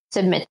I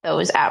submit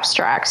those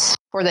abstracts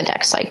for the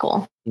next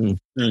cycle. Mine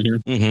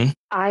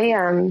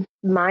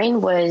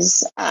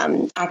was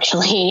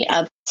actually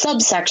a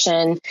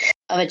subsection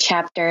of a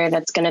chapter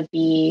that's going to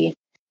be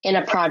in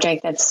a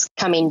project that's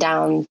coming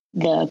down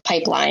the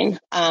pipeline.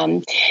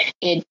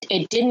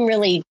 It didn't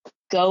really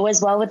go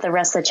as well with the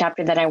rest of the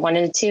chapter that I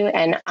wanted it to.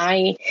 And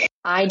I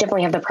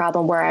definitely have the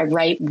problem where I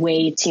write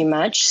way too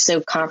much.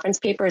 So conference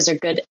papers are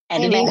good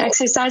editing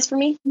exercise for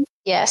me.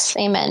 Yes.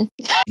 Amen.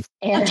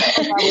 And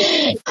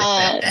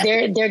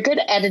they're good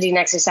editing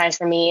exercise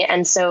for me.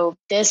 And so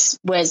this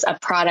was a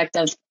product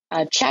of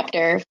a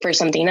chapter for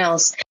something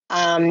else.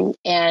 And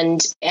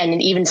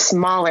an even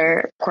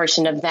smaller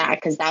portion of that,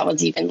 because that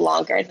was even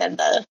longer than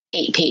the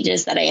 8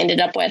 pages that I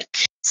ended up with.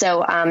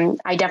 So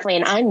I definitely,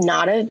 and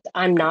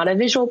I'm not a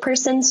visual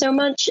person so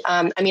much.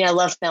 I mean, I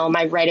love film.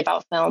 I write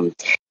about film.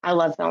 I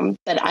love film,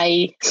 but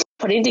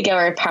putting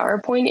together a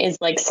PowerPoint is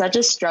like such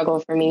a struggle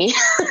for me. So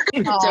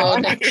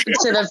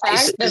the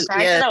fact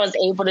that I was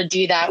able to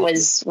do that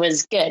was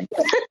good.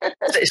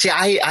 See,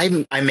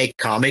 I make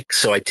comics,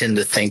 so I tend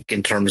to think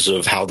in terms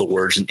of how the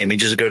words and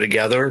images go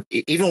together.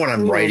 Even when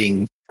I'm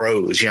writing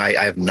prose,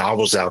 I have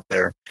novels out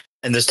there.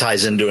 And this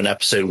ties into an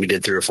episode we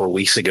did 3 or 4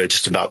 weeks ago,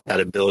 just about that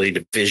ability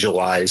to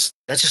visualize.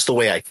 That's just the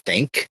way I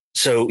think.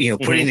 So,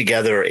 putting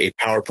together a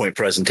PowerPoint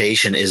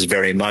presentation is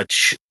very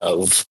much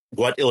of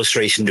what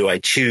illustration do I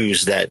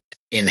choose that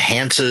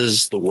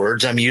enhances the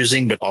words I'm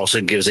using, but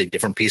also gives a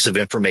different piece of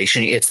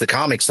information. It's the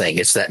comics thing.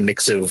 It's that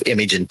mix of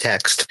image and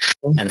text.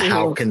 And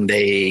how do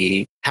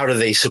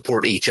they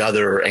support each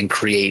other and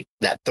create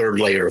that third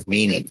layer of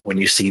meaning when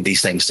you see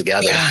these things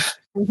together? Yeah.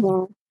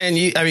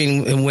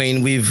 And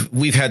Wayne,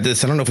 we've had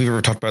this, I don't know if we've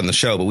ever talked about it in the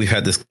show, but we've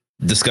had this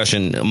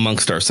discussion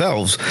amongst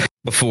ourselves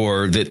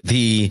before, that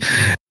the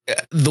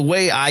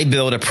way I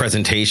build a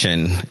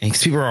presentation,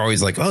 because people are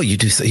always like, oh,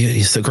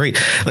 you're so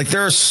great. Like,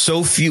 there are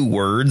so few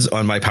words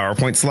on my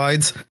PowerPoint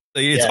slides.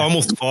 It's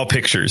almost all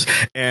pictures.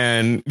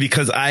 And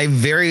because I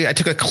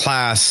took a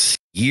class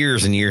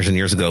years and years and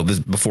years ago,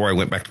 before I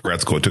went back to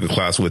grad school, I took a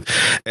class with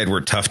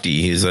Edward Tufte.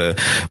 He's a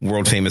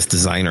world famous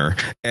designer.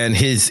 And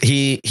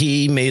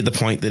he made the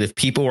point that if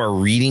people are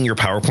reading your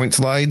PowerPoint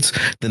slides,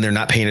 then they're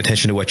not paying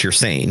attention to what you're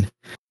saying.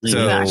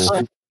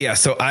 So,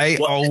 so my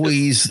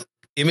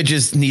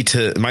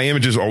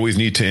images always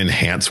need to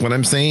enhance what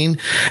I'm saying.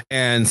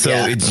 And so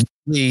it's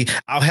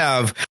I'll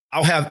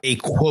have a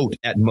quote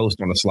at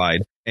most on a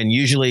slide. And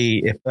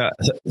usually if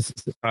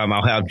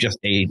I'll have just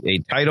a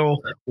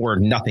title or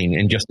nothing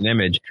and just an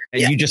image.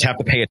 And you just have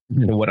to pay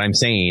attention to what I'm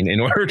saying in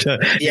order to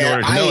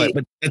know it.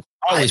 But that's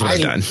always what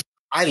I've done.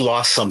 I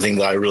lost something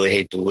that I really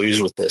hate to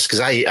lose with this, because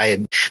I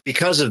had,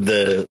 because of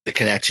the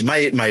connection,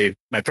 my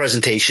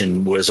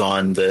presentation was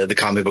on the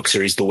comic book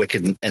series The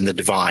Wicked and the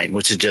Divine,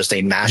 which is just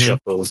a mashup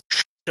of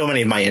so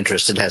many of my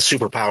interests. It has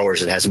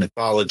superpowers, it has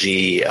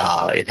mythology,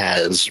 it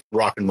has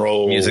rock and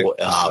roll,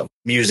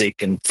 music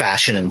and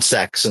fashion and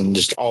sex and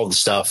just all the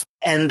stuff.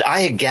 And I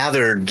had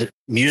gathered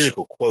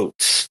musical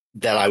quotes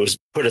that I was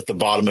put at the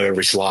bottom of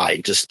every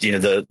slide. Just,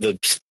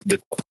 the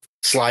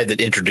slide that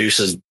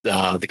introduces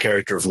the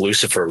character of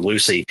Lucifer,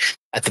 Lucy.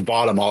 At the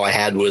bottom, all I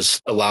had was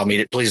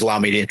please allow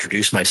me to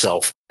introduce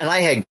myself. And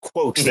I had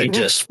quotes that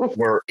just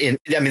were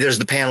there's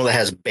the panel that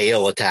has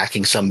Bale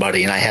attacking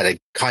somebody, and I had a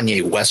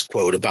Kanye West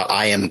quote about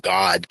I am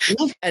God.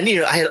 And,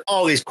 I had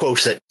all these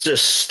quotes that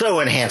just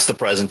so enhanced the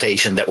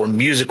presentation, that were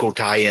musical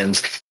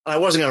tie-ins. I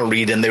wasn't going to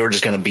read them. They were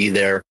just going to be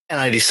there. And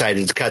I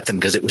decided to cut them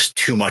because it was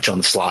too much on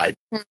the slide.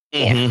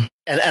 And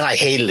I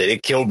hated it.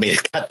 It killed me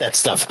to cut that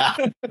stuff out.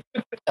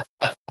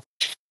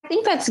 I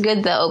think that's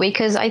good, though,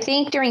 because I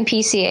think during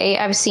PCA,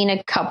 I've seen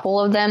a couple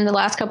of them the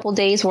last couple of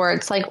days where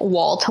it's like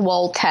wall to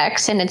wall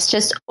text, and it's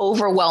just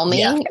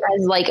overwhelming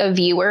as like a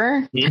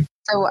viewer.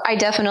 So I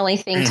definitely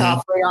think to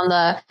operate on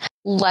the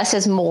less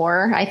is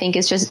more, I think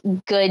is just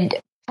good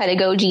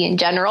pedagogy in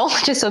general,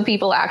 just so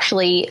people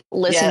actually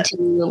listen to,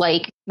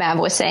 like Mav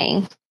was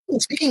saying.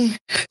 Speaking,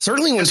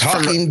 certainly when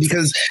talking,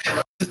 because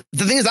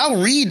the thing is,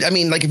 I'll read. I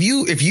mean, like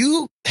if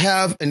you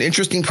have an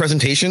interesting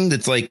presentation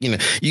that's like,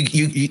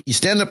 you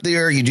stand up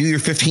there, you do your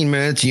 15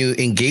 minutes, you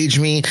engage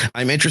me,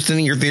 I'm interested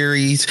in your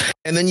theories,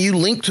 and then you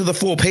link to the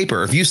full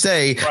paper. If you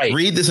say,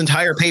 read this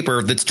entire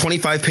paper that's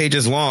 25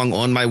 pages long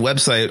on my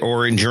website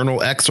or in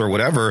Journal X or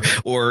whatever,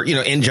 or,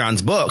 in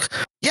John's book,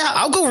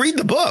 I'll go read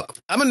the book.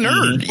 I'm a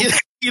nerd.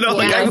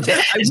 I will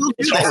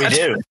do what we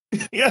do.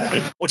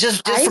 Well,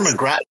 just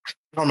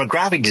from a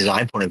graphic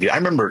design point of view, I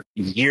remember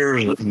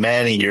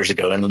many years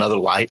ago, in another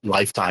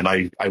lifetime,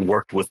 I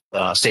worked with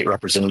a state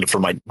representative for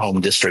my home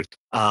district.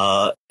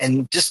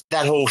 And just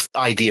that whole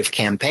idea of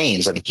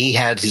campaigns. I mean, he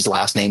had his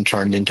last name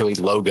turned into a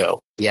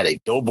logo. He had a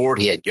billboard.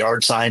 He had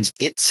yard signs.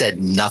 It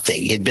said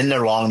nothing. He'd been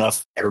there long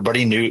enough.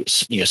 Everybody knew,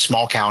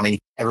 small county.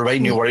 Everybody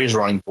knew what he was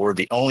running for.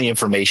 The only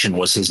information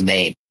was his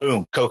name.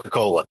 Boom,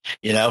 Coca-Cola,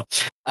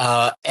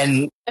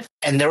 and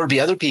there would be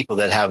other people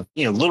that have,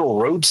 little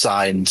road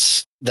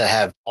signs that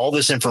have all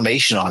this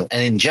information on it.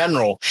 And in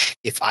general,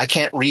 if I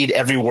can't read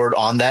every word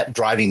on that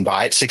driving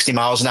by at 60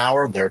 miles an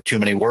hour, there are too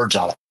many words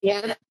on it.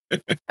 Yeah,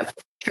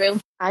 true.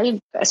 I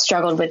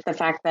struggled with the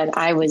fact that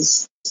I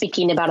was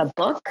speaking about a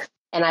book,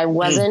 and I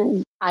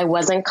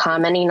wasn't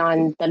commenting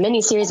on the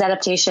miniseries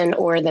adaptation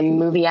or the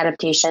movie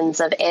adaptations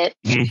of it,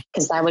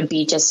 because that would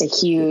be just a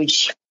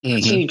huge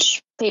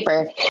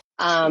paper.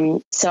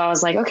 So I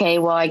was like, okay,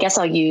 well, I guess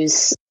I'll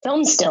use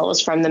film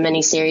stills from the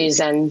miniseries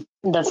and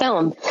the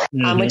film,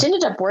 which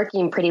ended up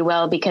working pretty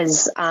well,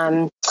 because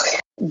so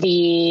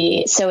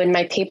in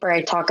my paper,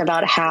 I talk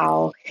about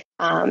how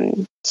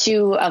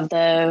two of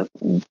the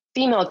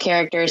female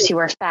characters who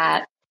are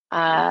fat,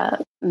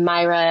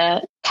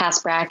 Myra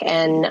Kasprak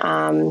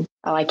and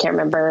I can't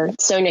remember,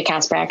 Sonia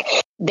Kasprak,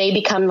 they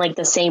become like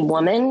the same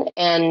woman.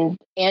 And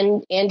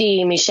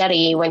Andy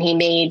Muschietti, when he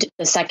made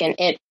the second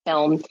It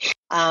film,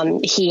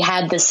 he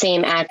had the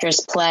same actress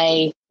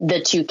play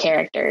the two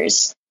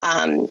characters.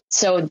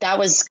 So that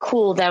was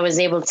cool that I was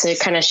able to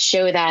kind of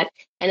show that.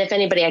 And if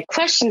anybody had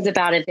questions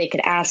about it, they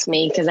could ask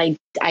me, because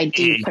I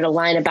do put a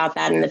line about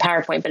that in the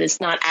PowerPoint, but it's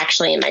not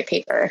actually in my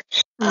paper.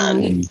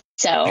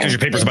 So because your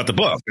paper's about the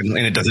book, and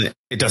it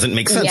doesn't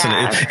make sense.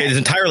 Yeah. And it is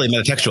entirely a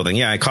metatextual thing.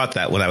 Yeah, I caught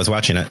that when I was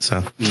watching it.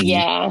 So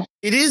yeah,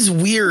 it is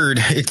weird.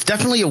 It's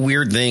definitely a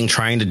weird thing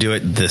trying to do it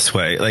this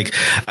way. Like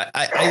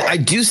I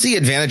do see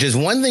advantages.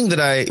 One thing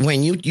that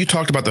when you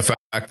talked about the fact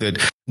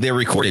that they're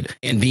recorded,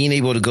 and being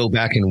able to go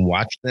back and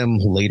watch them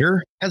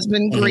later has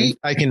been great.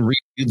 I can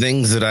review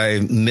things that I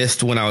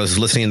missed when I was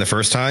listening the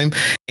first time.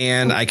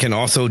 And I can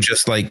also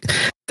just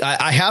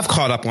I have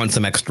caught up on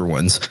some extra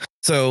ones.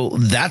 So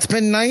that's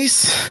been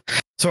nice.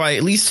 So I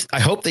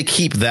hope they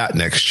keep that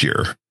next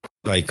year.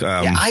 I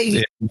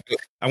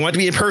want to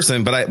be in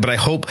person, but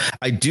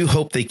I do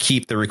hope they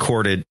keep the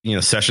recorded,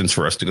 sessions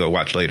for us to go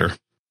watch later.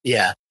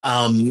 Yeah.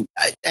 And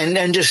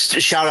then just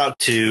a shout out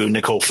to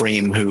Nicole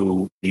Freem,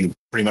 who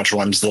pretty much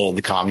runs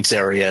the comics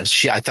area.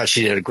 I thought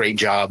she did a great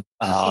job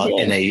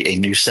in a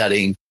new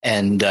setting,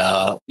 and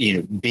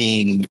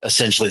being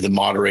essentially the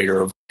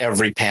moderator of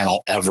every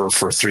panel ever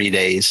for 3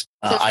 days.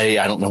 I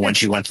don't know when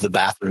she went to the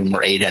bathroom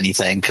or ate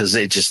anything, because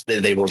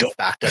they were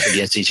backed up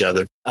against each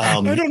other. I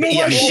don't know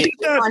why she did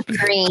that. On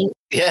screen.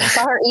 Yeah. I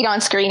saw her eat on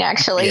screen,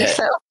 actually. Yeah.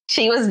 So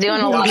she was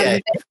doing a lot of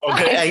it.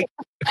 Okay.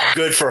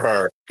 Good for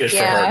her. Good for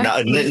her. Now,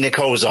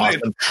 Nicole was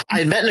awesome.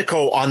 I met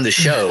Nicole on the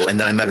show, and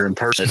then I met her in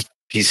person at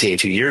PCA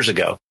 2 years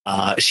ago.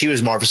 She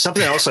was marvelous.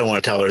 Something else I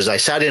want to tell her is I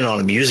sat in on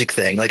a music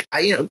thing.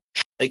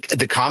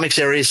 The comics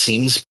area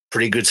seems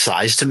pretty good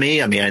size to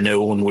me. I mean, I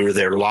know when we were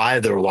there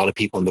live, there were a lot of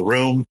people in the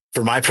room.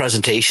 For my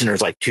presentation,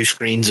 there's 2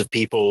 screens of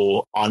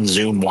people on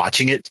Zoom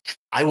watching it.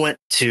 I went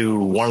to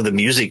one of the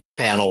music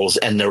panels,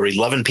 and there were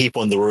 11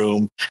 people in the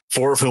room,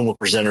 4 of whom were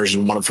presenters,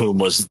 and one of whom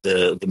was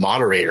the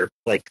moderator.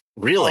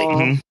 Really?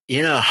 I'm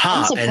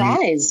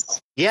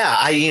surprised.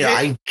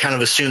 I kind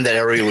of assumed that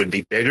area would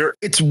be bigger.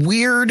 It's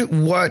weird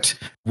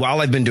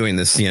while I've been doing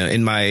this,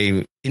 in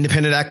my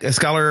independent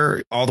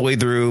scholar all the way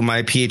through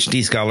my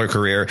PhD scholar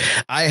career,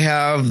 I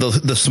have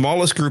the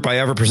smallest group I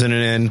ever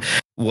presented in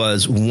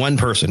was one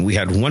person. We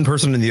had one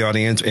person in the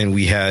audience, and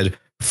we had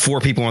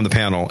 4 people on the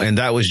panel, and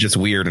that was just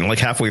weird. And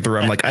halfway through,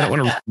 I'm like, I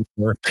don't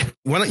want to.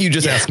 Why don't you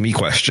just ask me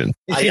questions?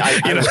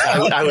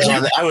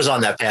 I was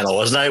on that panel,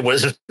 wasn't I?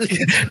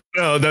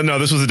 No.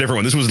 This was a different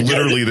one. This was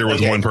literally there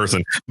was one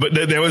person, but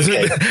there was.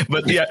 Okay.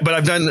 But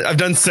I've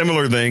done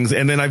similar things,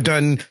 and then I've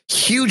done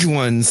huge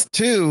ones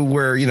too,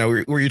 where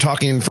you're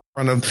talking in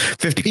front of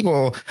 50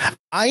 people.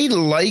 I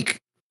like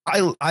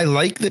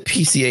that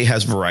PCA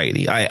has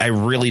variety. I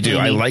really do.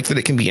 I like that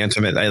it can be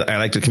intimate. I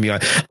like that it can be.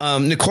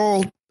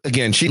 Nicole.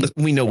 Again,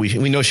 we know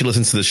she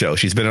listens to the show.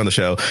 She's been on the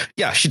show.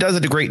 Yeah, she does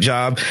a great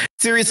job.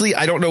 Seriously,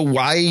 I don't know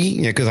why,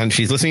 because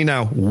she's listening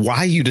now,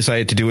 why you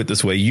decided to do it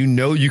this way. You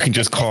can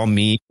just call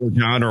me or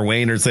John or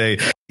Wayne or say,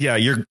 yeah,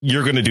 you're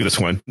going to do this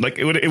one.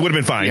 It would have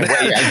been fine.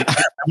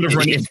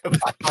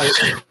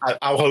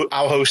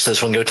 I'll host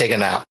this one. Go take a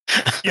nap.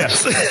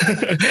 Yes.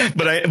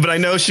 but I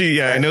know I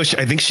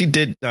think she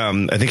did.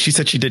 I think she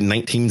said she did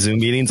 19 Zoom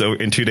meetings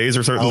in 2 days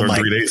or 3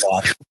 days.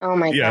 Gosh. Oh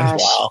my gosh.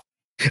 Wow.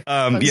 So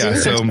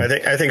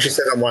I think she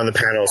said on one of the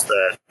panels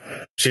that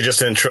she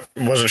just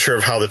wasn't sure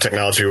of how the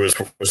technology was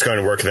going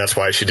to work, and that's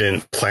why she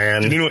didn't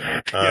plan. She didn't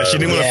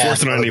want to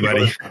force it on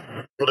anybody.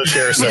 People to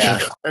share a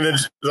session, and then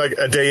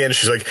a day in,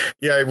 she's like,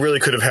 "Yeah, I really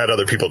could have had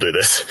other people do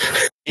this."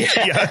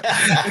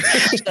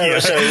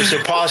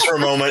 So pause for a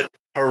moment.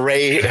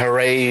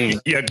 Hooray!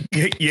 Yeah,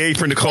 yay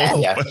for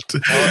Nicole!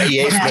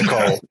 Yay for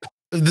Nicole.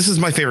 This is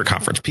my favorite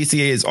conference.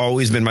 PCA has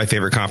always been my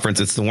favorite conference.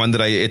 It's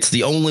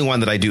the only one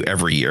that I do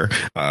every year.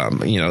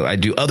 I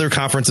do other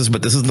conferences,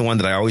 but this is the one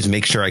that I always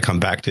make sure I come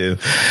back to.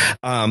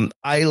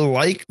 I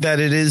like that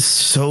it is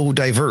so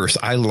diverse.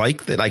 I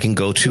like that I can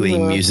go to a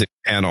music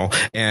panel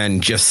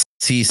and just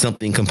see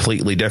something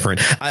completely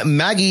different.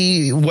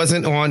 Maggie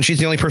wasn't on. She's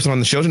the only person on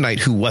the show tonight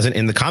who wasn't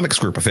in the comics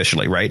group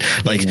officially. Right.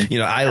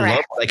 I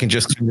love, I can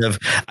just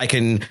I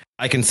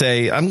can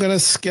say, I'm going to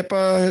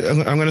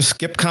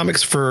skip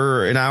comics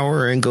for an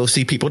hour and go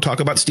see people talk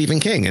about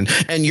Stephen King,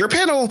 and your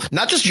panel,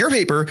 not just your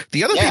paper,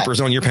 the other papers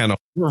on your panel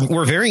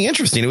were very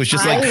interesting. It was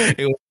just I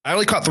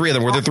only caught 3 of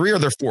them. Were there 3 or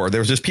there 4? There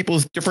was just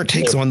people's different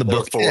takes on the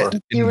book. 4.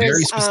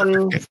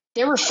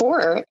 There were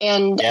 4,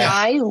 and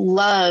I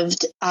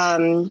loved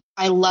the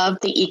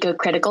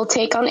eco-critical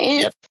take on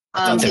it. Yep.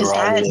 They were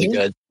all really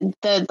good.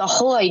 The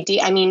whole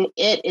idea, I mean,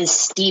 it is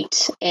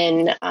steeped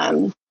in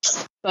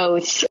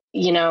both,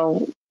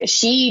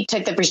 she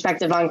took the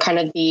perspective on kind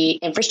of the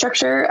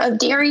infrastructure of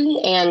dairy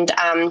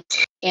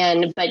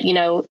but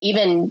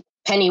even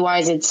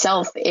Pennywise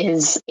itself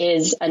is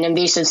an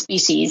invasive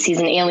species. He's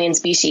an alien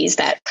species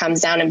that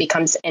comes down and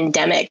becomes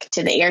endemic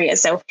to the area.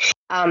 So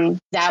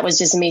that was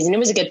just amazing. It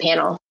was a good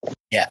panel.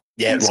 Yeah,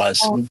 it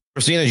was.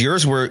 Christina,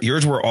 yours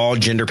were all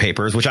gender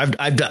papers, which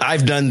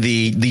I've done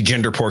the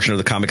gender portion of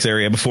the comics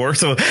area before.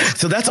 So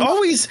that's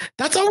always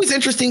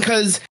interesting,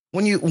 because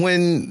when you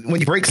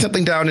break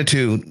something down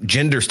into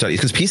gender studies,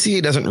 because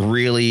PCA doesn't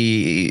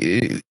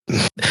really.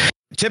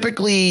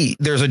 Typically,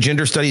 there's a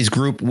gender studies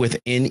group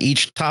within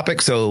each topic.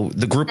 So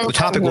the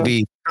topic will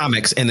be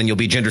comics, and then you'll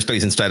be gender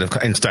studies inside of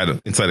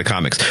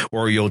comics,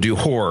 or you'll do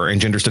horror and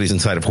gender studies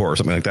inside of horror,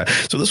 something like that.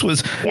 So this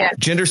was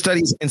gender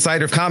studies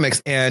inside of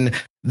comics, and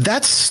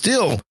that's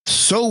still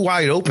so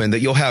wide open that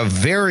you'll have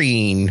 4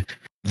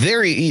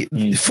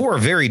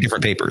 very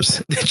different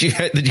papers that you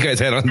guys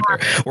had on there,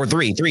 or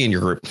three in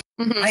your group.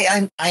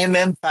 I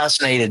am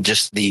fascinated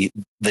just the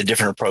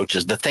different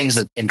approaches, the things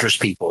that interest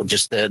people,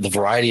 just the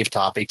variety of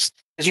topics.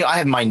 Because I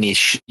have my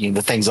niche,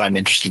 the things I'm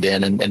interested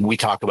in, and we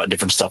talk about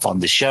different stuff on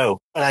the show.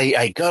 But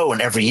I go,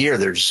 and every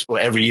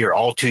year,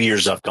 all 2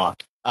 years I've gone.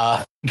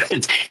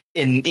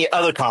 In the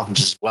other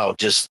conferences as well,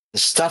 just the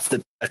stuff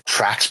that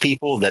attracts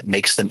people, that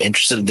makes them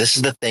interested. This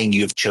is the thing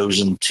you have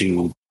chosen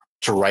to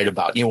write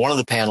about. One of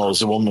the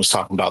panels, the woman was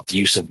talking about the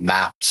use of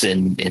maps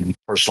in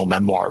personal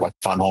memoir, like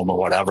Fun Home or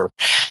whatever.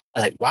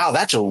 Like, wow,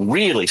 that's a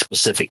really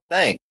specific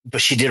thing. But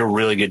she did a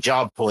really good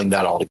job pulling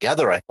that all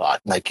together, I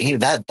thought. Like, hey,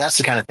 that's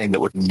the kind of thing that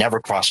would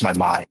never cross my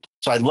mind.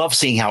 So I love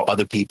seeing how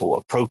other people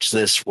approach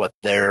this, what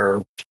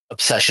their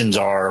obsessions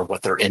are,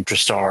 what their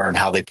interests are, and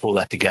how they pull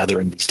that together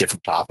in these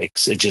different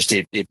topics.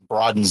 It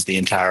broadens the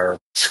entire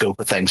scope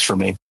of things for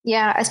me.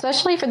 Yeah,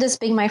 especially for this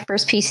being my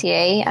first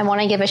PCA. I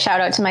want to give a shout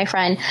out to my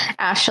friend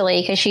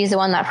Ashley, because she's the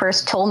one that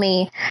first told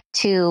me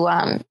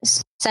to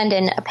send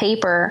in a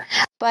paper.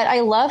 But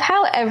I love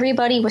how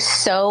everybody was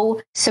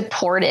so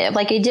supportive.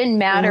 Like, it didn't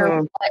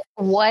matter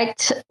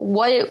what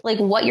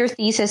your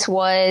thesis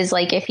was.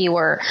 Like, if you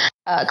were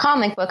a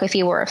comic book, if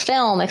you were a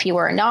film, if you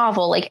were a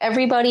novel, like,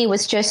 everybody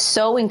was just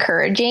so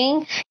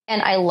encouraging.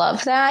 And I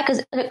love that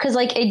because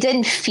like, it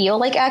didn't feel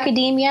like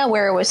academia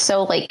where it was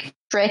so like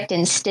strict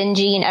and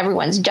stingy and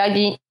everyone's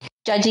judging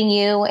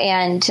you.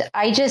 And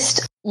I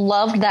just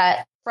loved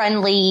that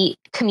friendly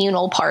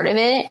communal part of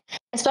it,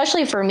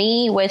 especially for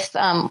me with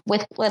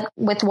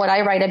what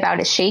I write about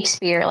is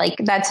Shakespeare. Like,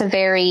 that's a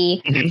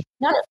very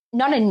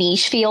not a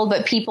niche field,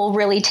 but people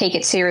really take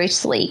it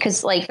seriously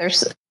because, like,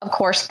 there's of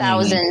course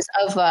thousands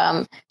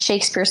of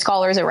Shakespeare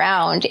scholars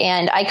around,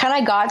 and I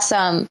kind of got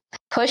some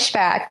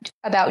pushback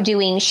about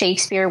doing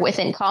Shakespeare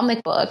within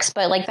comic books,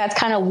 but like, that's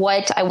kind of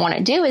what I want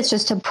to do, is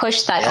just to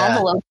push that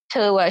envelope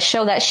to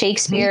show that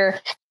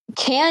Shakespeare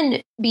can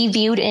be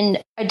viewed in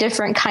a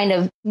different kind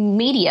of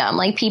medium.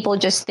 Like, people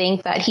just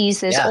think that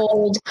he's this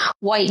old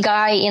white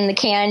guy in the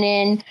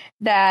canon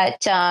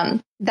that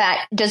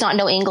does not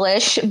know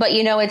English, but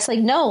it's like,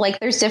 no, like,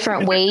 there's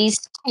different ways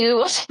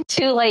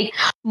to like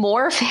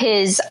morph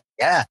his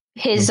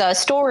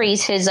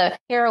stories, his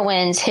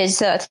heroines,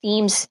 his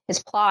themes,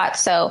 his plot.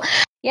 So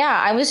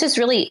I was just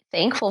really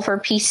thankful for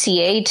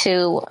PCA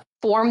to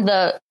form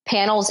the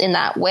panels in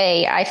that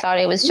way. I thought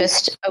it was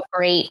just a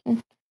great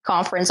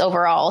conference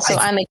overall. So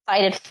I'm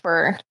excited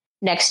for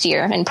next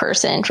year in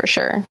person for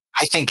sure.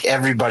 I think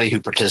everybody who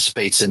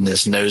participates in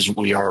this knows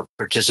we are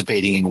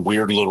participating in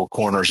weird little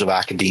corners of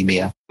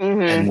academia,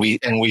 and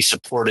we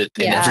support it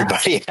in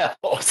everybody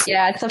else.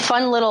 Yeah, it's a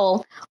fun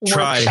little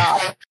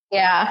workshop.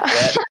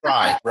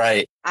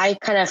 Right. I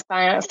kind of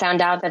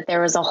found out that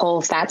there was a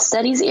whole fat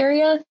studies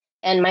area,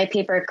 and my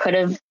paper could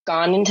have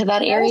gone into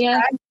that area.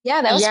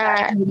 That was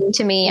fascinating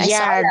to me. I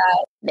saw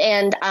that.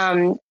 And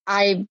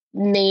I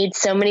made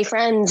so many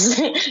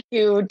friends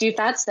who do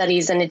fat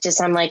studies, and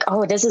I'm like,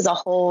 oh, this is a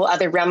whole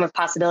other realm of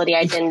possibility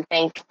I didn't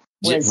think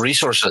was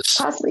resources.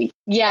 Possibly.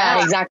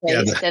 Yeah, exactly.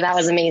 Yeah, so that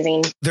was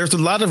amazing. There's a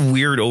lot of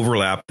weird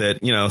overlap that,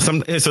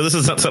 so this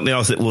is something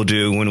else that we'll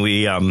do when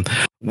we,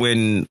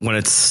 when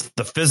it's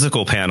the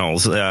physical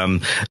panels.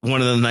 One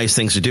of the nice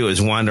things to do is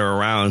wander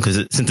around,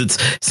 because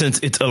since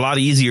it's a lot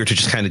easier to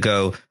just kind of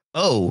go,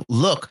 oh,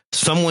 look,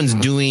 someone's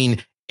doing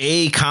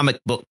a comic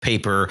book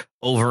paper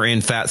over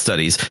in fat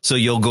studies. So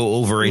you'll go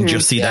over and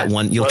just see that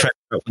one. You'll try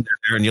when they're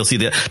there, and you'll see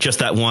just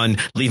that one.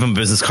 Leave them a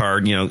business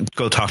card.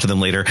 Go talk to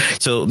them later.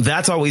 So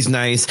that's always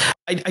nice.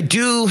 I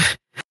do.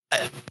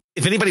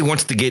 If anybody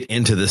wants to get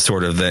into this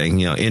sort of thing,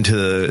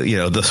 into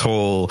this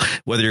whole,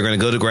 whether you're going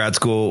to go to grad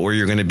school or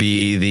you're going to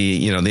be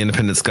the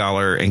independent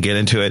scholar and get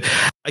into it,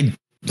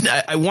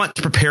 I want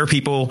to prepare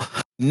people.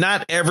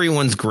 Not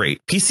everyone's great.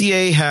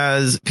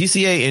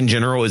 PCA in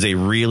general is a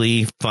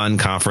really fun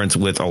conference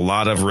with a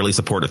lot of really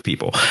supportive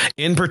people.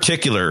 In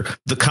particular,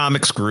 the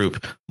comics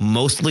group,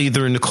 mostly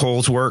through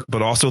Nicole's work,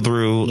 but also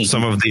through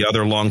some of the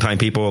other longtime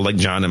people like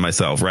John and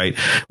myself, right?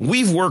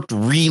 We've worked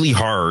really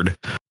hard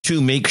to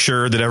make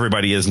sure that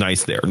everybody is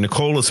nice there.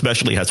 Nicole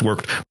especially has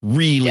worked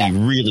really,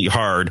 really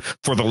hard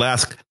for the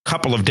last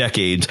couple of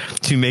decades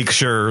to make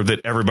sure that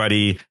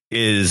everybody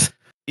is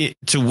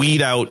to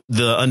weed out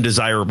the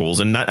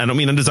undesirables, and I don't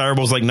mean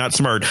undesirables like not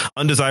smart,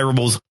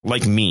 undesirables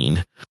like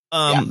mean.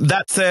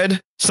 That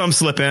said, some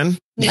slip in.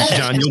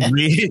 John, you'll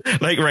agree.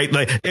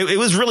 It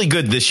was really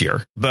good this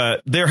year,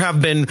 but there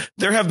have been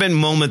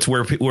moments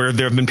where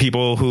there have been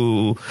people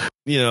who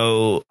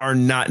are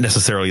not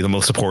necessarily the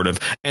most supportive,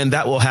 and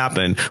that will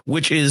happen,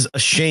 which is a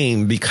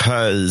shame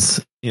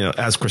because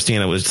as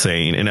Christina was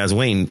saying, and as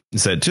Wayne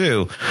said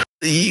too,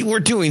 we're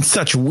doing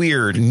such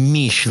weird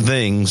niche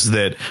things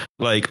that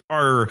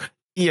are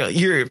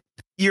you're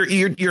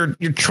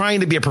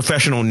trying to be a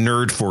professional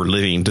nerd for a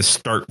living to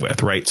start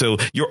with, right? So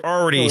you're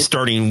already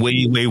starting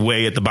way, way,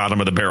 way at the bottom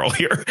of the barrel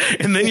here.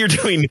 And then you're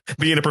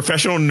being a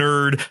professional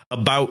nerd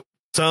about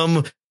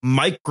some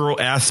micro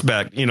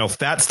aspect,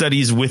 fat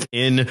studies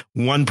within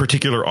one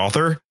particular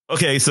author.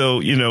 okay,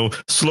 so,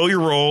 slow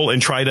your roll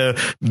and try to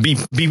be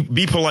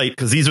polite,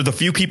 because these are the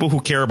few people who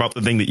care about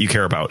the thing that you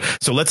care about.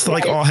 So let's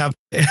all have.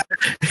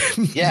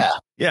 Yeah.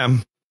 Yeah.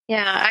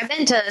 Yeah, I've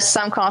been to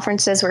some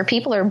conferences where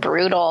people are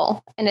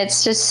brutal, and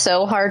it's just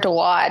so hard to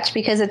watch,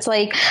 because it's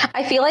like,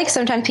 I feel like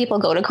sometimes people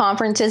go to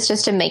conferences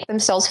just to make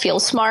themselves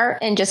feel smart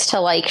and just to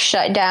like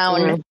shut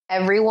down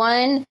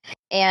everyone.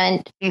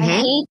 And I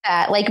hate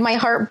that. Like, my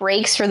heart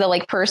breaks for the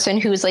like person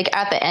who's like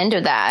at the end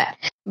of that.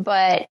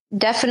 But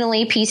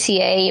definitely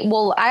PCA.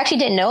 Well, I actually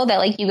didn't know that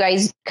like you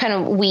guys kind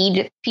of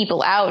weed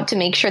people out to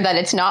make sure that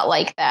it's not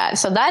like that.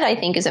 So that I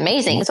think is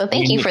amazing. So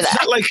thank you for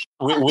that. Like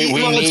we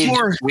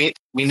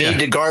need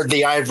to guard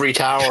the ivory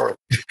tower.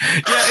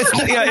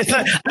 It's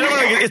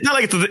not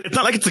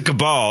like it's a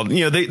cabal.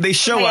 They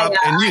show up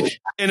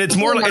and it's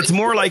more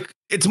like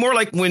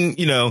when,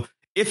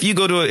 if you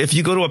go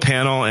to a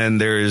panel and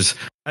there's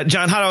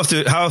John, how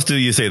else do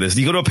you say this?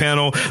 You go to a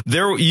panel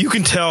there, you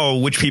can tell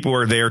which people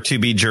are there to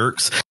be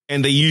jerks,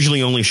 and they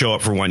usually only show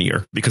up for 1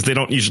 year because they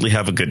don't usually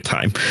have a good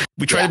time.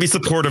 We try to be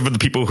supportive of the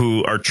people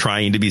who are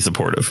trying to be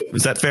supportive.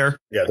 Is that fair?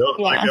 Yeah, they'll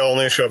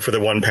only show up for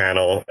the one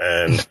panel,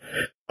 and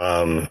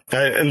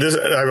this,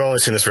 I've only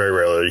seen this very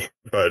rarely,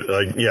 but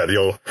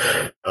they'll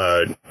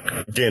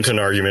get into an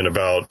argument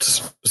about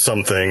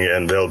something,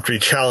 and they'll be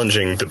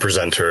challenging the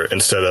presenter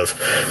instead of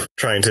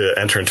trying to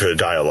enter into a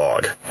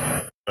dialogue.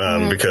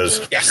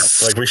 Because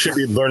we should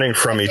be learning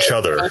from each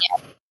other,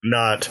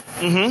 not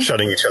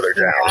shutting each other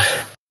down.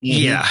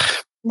 Yeah.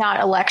 Not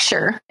a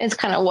lecture. It's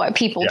kind of what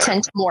people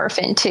tend to morph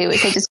into,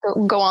 is they just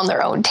go on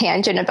their own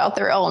tangent about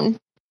their own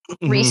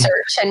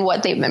research and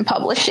what they've been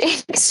publishing.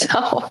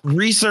 So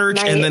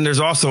research, and then there's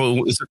also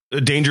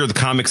a danger of the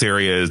comics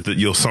area is that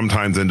you'll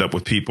sometimes end up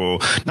with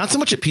people, not so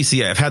much at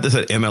PCA. I've had this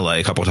at MLA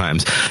a couple of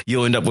times.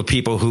 You'll end up with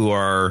people who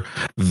are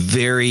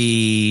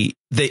very,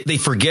 they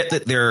forget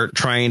that they're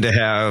trying to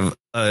have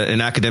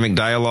an academic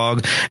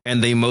dialogue,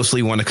 and they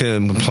mostly want to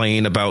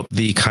complain about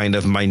the kind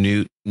of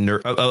minute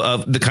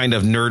of the kind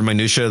of nerd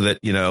minutia that,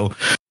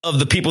 of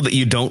the people that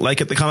you don't like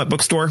at the comic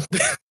book store.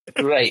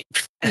 Right.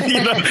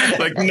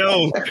 Like,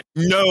 no,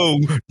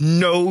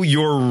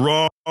 you're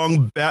wrong.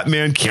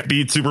 Batman can't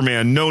beat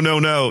Superman. No.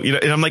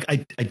 And I'm like,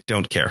 I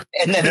don't care.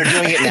 And then they're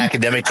doing it in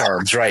academic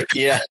terms. Right.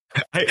 Yeah.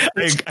 I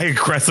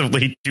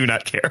aggressively do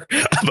not care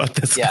about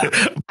this. Yeah.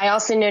 I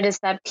also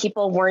noticed that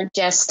people weren't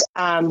just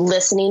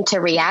listening to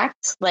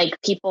react.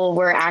 Like, people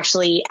were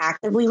actually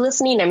actively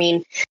listening. I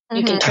mean,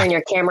 you can turn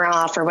your camera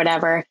off or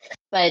whatever,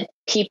 but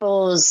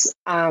people's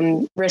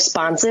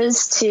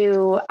responses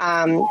to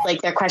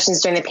their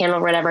questions during the panel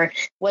or whatever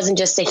wasn't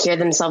just to hear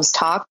themselves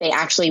talk. They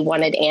actually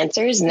wanted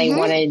answers, and they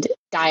wanted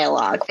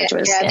dialogue, which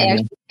was they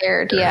actually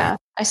cared. Yeah,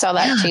 I saw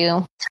that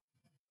too.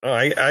 Oh,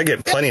 I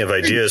get plenty of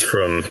ideas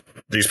from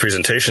these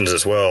presentations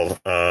as well.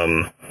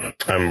 I'm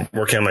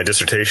working on my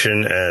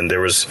dissertation, and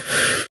there was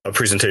a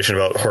presentation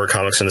about horror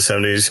comics in the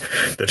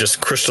 70s that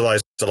just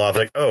crystallized a lot of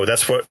like, oh,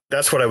 that's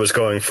what I was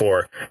going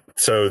for.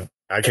 So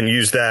I can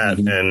use that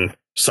and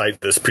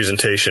cite this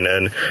presentation.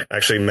 And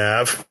actually,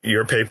 Mav,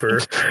 your paper,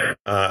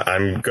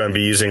 I'm going to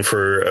be using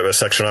for a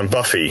section on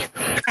Buffy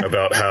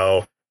about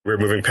how we're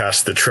moving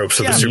past the tropes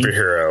of the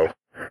superhero.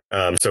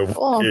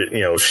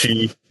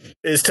 She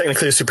is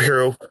technically a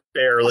superhero,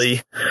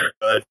 barely,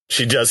 but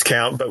she does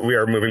count, but we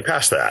are moving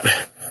past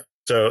that.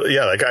 So,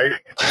 I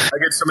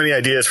get so many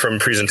ideas from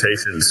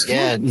presentations.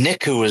 Yeah,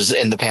 Nick, who was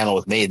in the panel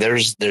with me,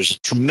 there's a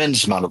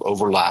tremendous amount of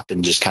overlap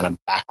in just kind of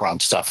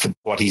background stuff and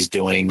what he's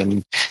doing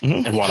and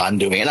what I'm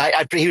doing. And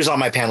he was on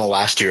my panel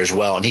last year as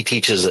well, and he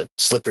teaches at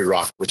Slippery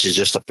Rock, which is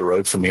just up the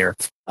road from here.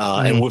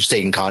 And we've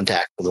stayed in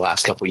contact for the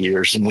last couple of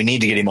years, and we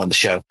need to get him on the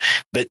show.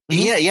 But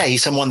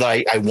he's someone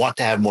that I want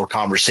to have more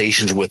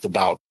conversations with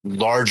about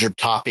larger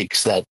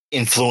topics that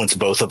influence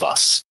both of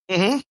us.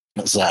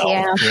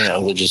 So,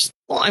 they're just.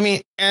 Well, I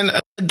mean, and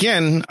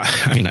again,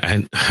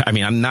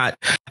 I'm not,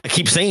 I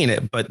keep saying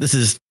it, but this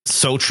is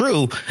so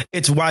true.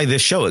 It's why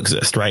this show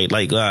exists, right?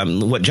 Like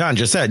what John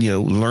just said,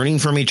 learning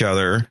from each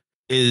other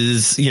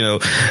is, 3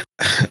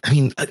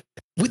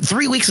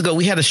 weeks ago,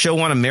 we had a show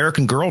on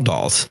American Girl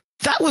dolls.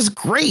 That was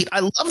great.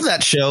 I love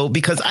that show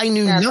because I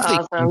knew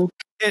nothing. Awesome.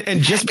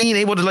 And just being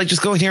able to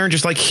just go in here and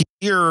just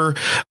hear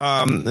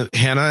Hannah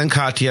and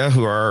Katya,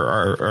 who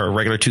are our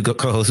regular two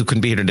co-hosts who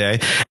couldn't be here today,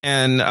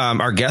 and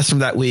our guest from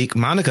that week,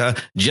 Monica,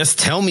 just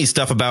tell me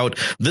stuff about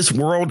this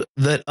world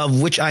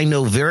of which I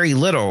know very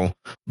little,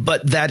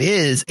 but that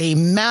is a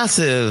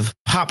massive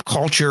pop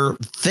culture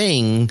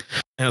thing.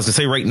 And I was going to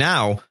say right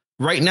now,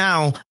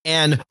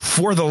 and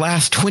for the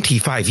last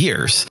 25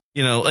 years,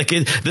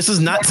 this is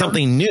not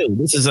something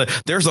new.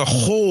 There's a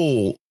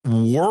whole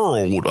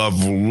world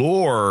of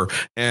lore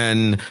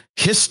and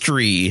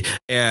history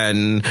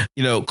and,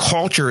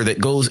 culture that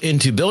goes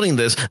into building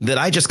this that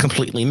I just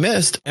completely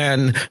missed.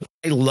 And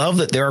I love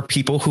that there are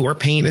people who are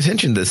paying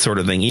attention to this sort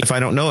of thing, if I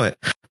don't know it,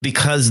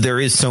 because there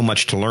is so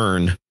much to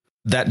learn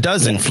that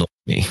does influence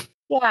me.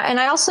 Yeah, and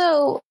I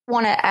also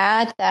want to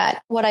add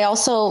that what I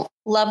also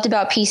loved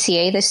about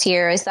PCA this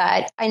year is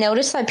that I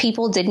noticed that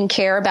people didn't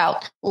care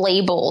about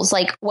labels,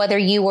 like whether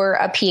you were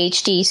a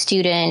PhD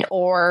student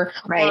or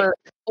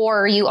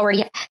you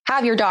already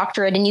have your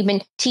doctorate and you've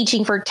been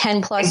teaching for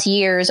 10 plus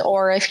years,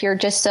 or if you're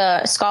just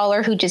a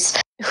scholar who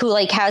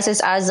like has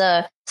this as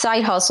a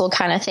side hustle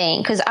kind of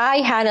thing. Because I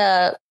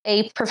had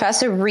a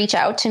professor reach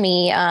out to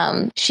me.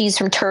 She's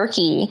from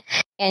Turkey,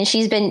 and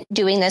she's been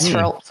doing this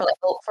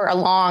for a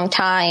long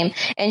time.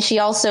 And she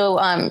also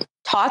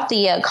taught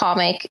the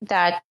comic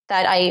that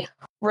I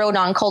wrote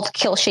on called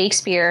Kill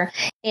Shakespeare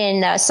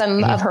in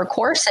some of her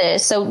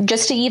courses. So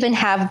just to even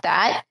have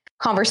that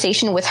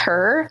conversation with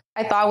her,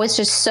 I thought was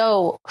just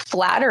so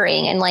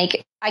flattering. And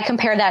like, I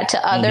compare that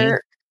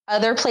to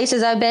other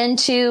places I've been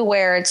to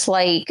where it's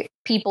like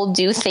people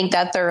do think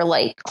that they're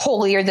like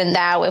holier than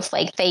thou if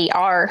like they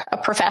are a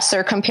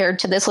professor compared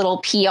to this little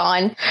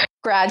peon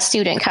grad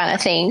student kind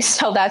of thing.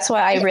 So that's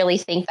why I really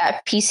think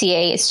that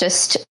PCA is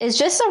just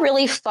a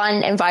really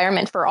fun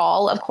environment for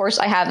all. Of course,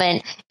 I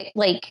haven't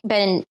like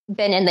been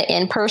in the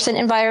in-person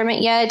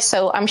environment yet,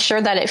 so I'm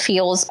sure that it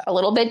feels a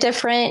little bit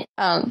different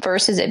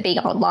versus it being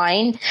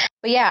online.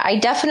 But yeah, I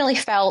definitely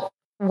felt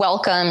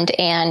welcomed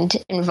and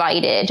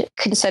invited,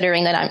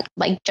 considering that I'm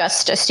like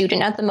just a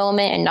student at the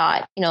moment and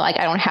not, like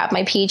I don't have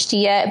my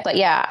PhD yet. But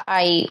yeah,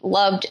 I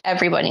loved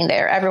everybody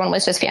there. Everyone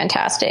was just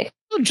fantastic.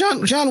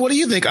 John, what do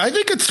you think? I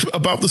think it's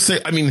about the same.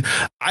 I mean,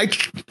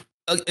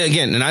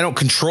 again, and I don't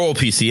control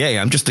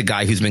PCA. I'm just a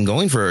guy who's been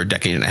going for a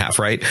decade and a half,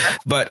 right?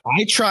 But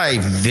I try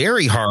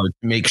very hard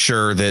to make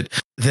sure that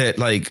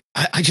like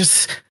I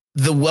just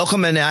the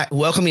welcoming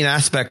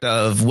aspect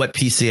of what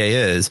PCA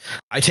is,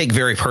 I take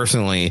very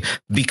personally,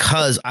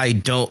 because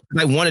I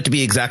want it to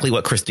be exactly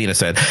what Christina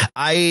said.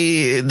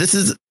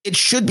 It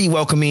should be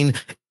welcoming.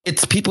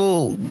 It's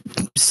people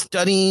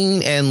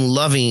studying and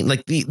loving,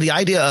 like the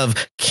idea of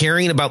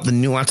caring about the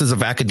nuances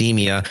of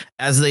academia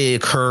as they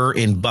occur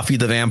in Buffy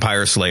the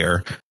Vampire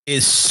Slayer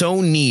is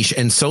so niche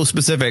and so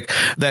specific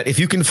that if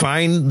you can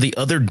find the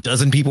other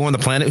dozen people on the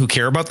planet who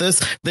care about this,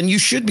 then you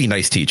should be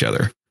nice to each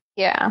other.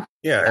 Yeah.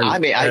 Yeah. I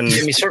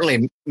mean,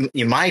 certainly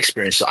in my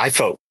experience, I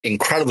felt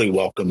incredibly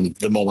welcome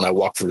the moment I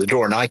walked through the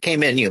door. Now I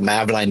came in,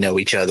 Mav and I know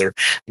each other,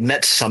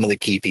 met some of the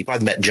key people.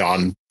 I've met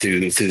John through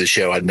the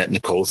show. I'd met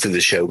Nicole through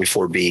the show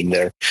before being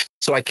there.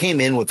 So I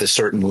came in with a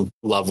certain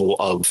level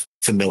of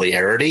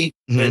familiarity,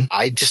 but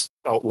I just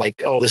felt like,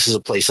 this is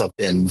a place I've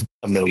been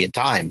a million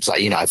times.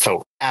 I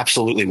felt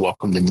absolutely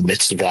welcomed in the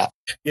midst of that.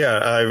 Yeah,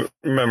 I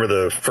remember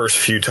the first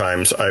few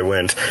times I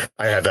went,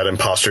 I had that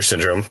imposter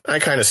syndrome. I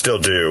kind of still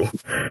do.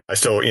 I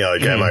still,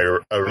 am I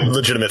a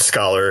legitimate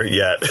scholar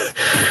yet?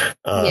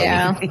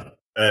 Yeah.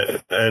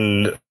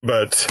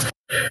 But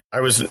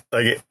I was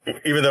like,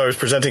 even though I was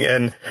presenting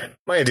and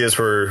my ideas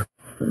were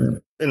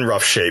in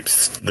rough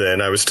shapes, then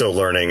I was still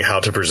learning how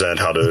to present,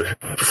 how to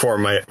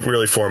form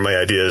my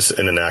ideas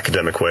in an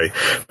academic way.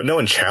 But no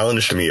one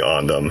challenged me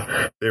on them.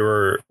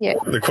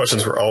 The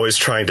questions were always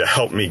trying to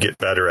help me get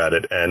better at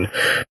it. And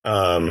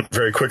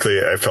very quickly,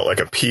 I felt like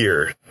a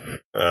peer.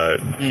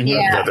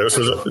 This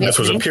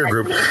was a peer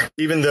group,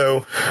 even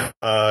though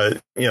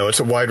it's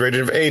a wide range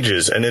of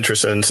ages and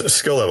interests and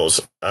skill levels.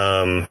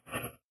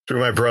 Through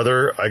my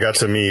brother, I got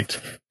to meet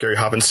Gary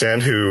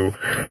Hoppenstand, who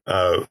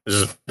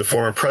is the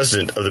former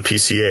president of the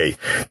PCA,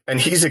 and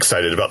he's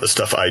excited about the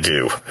stuff I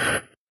do.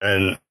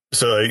 And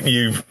so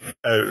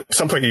at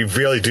some point, you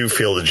really do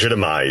feel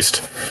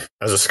legitimized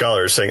as a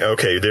scholar, saying,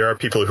 okay, there are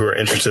people who are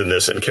interested in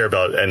this and care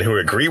about it and who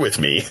agree with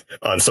me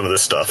on some of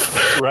this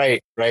stuff.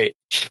 Right.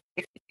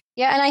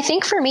 Yeah, and I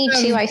think for me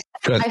too, I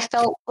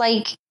felt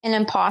like an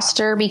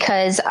imposter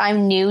because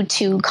I'm new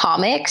to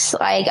comics.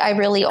 Like I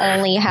really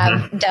only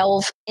have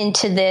delved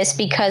into this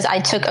because I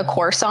took a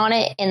course on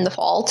it in the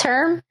fall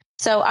term.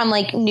 So I'm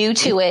like new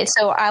to it.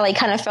 So I like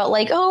kind of felt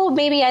like,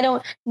 maybe I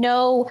don't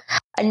know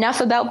enough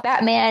about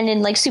Batman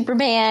and like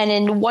Superman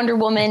and Wonder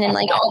Woman and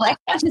like all that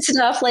kind of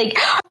stuff. Like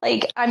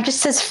I'm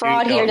just this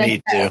fraud here.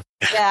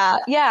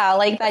 Yeah.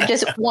 Like that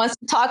just wants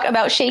to talk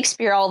about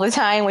Shakespeare all the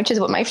time, which is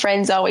what my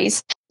friends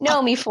always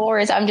know me for,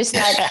 is I'm just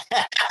that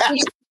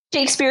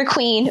Shakespeare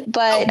queen.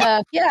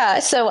 But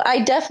so I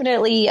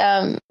definitely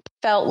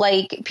felt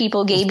like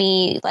people gave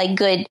me like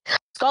good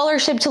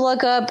scholarship to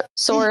look up,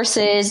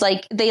 sources,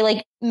 like they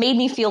like made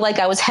me feel like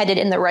I was headed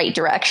in the right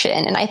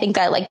direction. And I think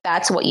that like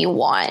that's what you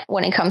want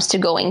when it comes to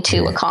going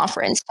to a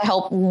conference, to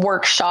help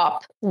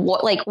workshop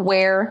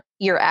where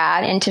you're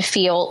at and to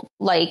feel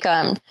like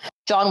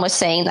John was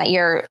saying that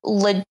you're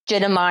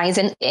legitimized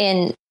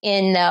in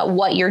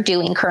what you're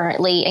doing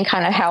currently and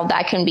kind of how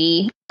that can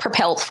be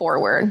propelled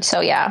forward.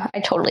 So yeah, I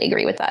totally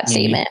agree with that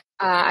statement.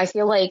 I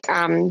feel like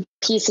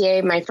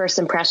PCA, my first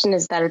impression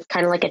is that it's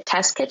kind of like a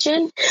test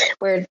kitchen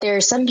where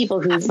there's some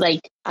people who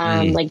like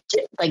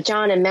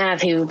John and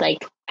Mav who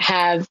like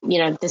have,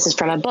 this is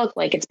from a book,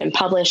 like it's been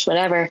published,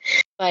 whatever.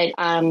 But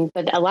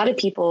a lot of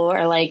people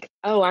are like,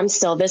 I'm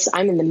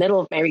in the middle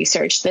of my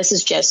research. This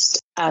is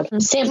just a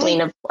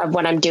sampling of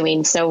what I'm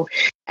doing. So,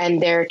 and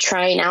they're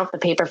trying out the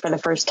paper for the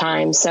first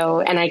time.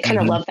 So, and I kind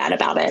of love that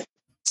about it.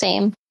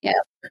 Same. Yeah.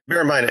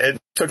 Bear in mind, it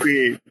took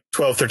me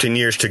 12, 13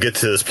 years to get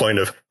to this point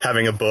of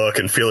having a book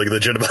and feeling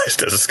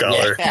legitimized as a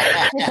scholar.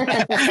 Yeah,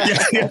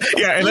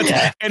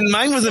 and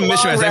mine was a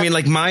mishmash. I mean,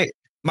 like my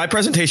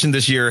presentation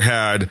this year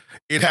had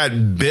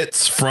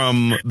bits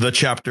from the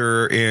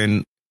chapter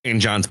in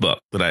John's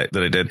book that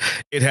I did.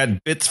 It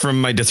had bits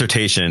from my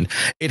dissertation.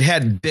 It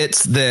had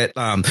bits that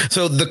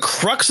so the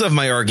crux of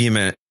my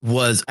argument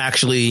was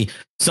actually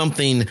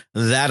something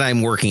that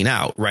I'm working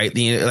out, right?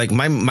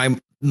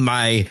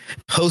 My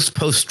post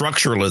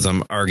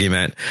structuralism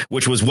argument,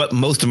 which was what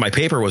most of my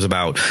paper was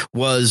about,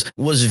 was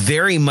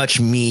very much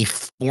me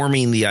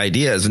forming the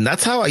ideas, and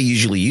that's how I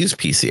usually use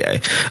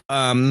PCA.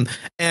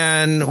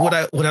 And what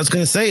I was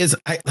going to say is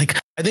I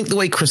think the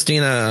way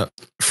Christina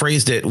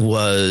phrased it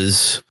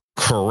was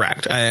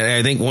correct.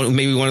 I think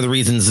maybe one of the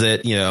reasons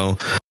that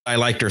I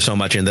liked her so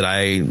much and that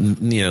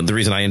the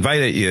reason I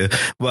invited you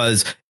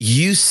was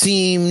you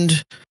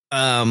seemed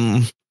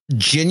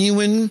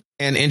genuine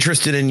and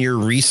interested in your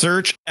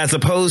research, as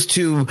opposed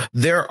to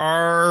there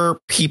are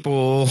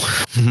people,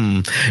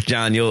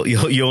 John,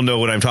 you'll know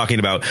what I'm talking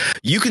about.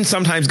 You can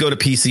sometimes go to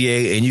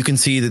PCA and you can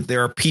see that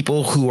there are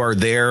people who are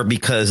there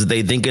because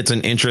they think it's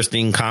an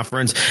interesting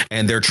conference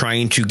and they're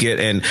trying to get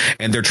an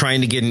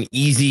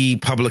easy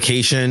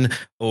publication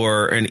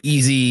or an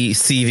easy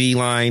CV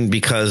line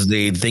because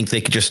they think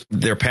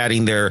they're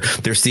padding their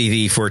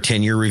CV for a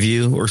 10-year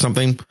review or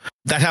something.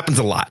 That happens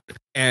a lot.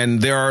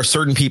 And there are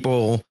certain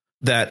people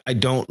that I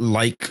don't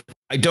like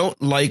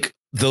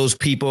those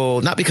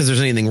people, not because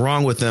there's anything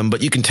wrong with them,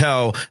 but you can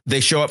tell they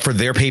show up for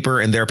their paper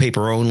and their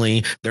paper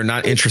only. They're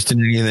not interested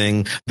in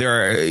anything.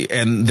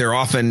 They're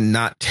often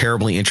not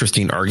terribly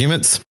interesting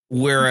arguments.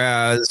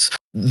 Whereas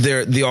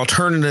the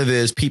alternative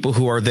is people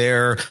who are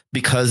there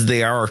because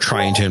they are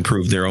trying to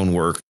improve their own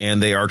work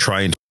and they are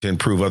trying to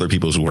improve other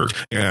people's work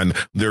and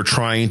they're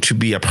trying to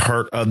be a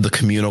part of the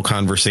communal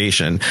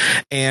conversation.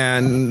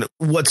 And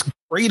what's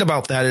great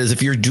about that is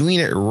if you're doing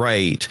it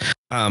right,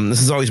 this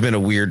has always been a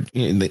weird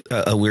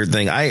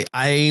thing.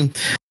 I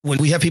when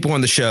we have people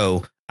on the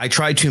show, I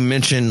try to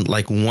mention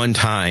like one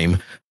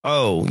time,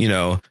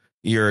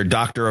 you're a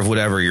doctor of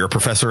whatever, you're a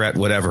professor at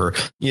whatever,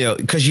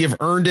 because you've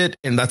earned it.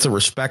 And that's a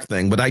respect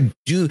thing. But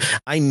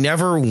I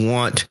never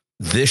want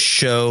this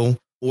show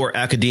or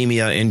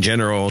academia in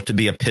general to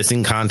be a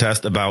pissing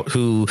contest about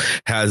who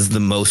has the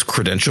most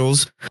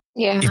credentials.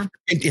 Yeah.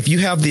 If you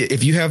have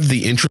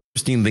the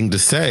interesting thing to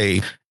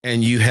say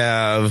and you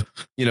have,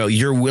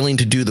 you're willing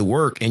to do the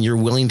work and you're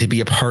willing to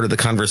be a part of the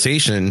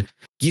conversation,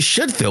 you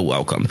should feel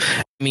welcome.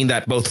 I mean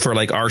that both for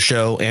like our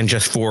show and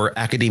just for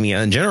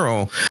academia in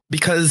general,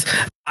 because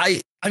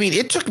I mean,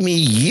 it took me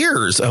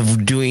years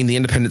of doing the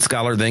independent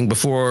scholar thing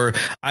before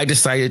I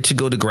decided to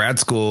go to grad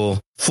school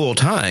full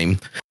time,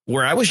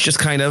 where I was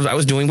just I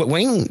was doing what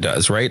Wayne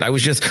does, right? I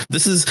was just,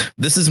 this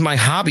is my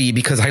hobby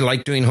because I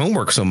like doing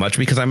homework so much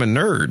because I'm a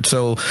nerd.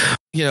 So,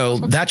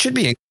 that should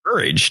be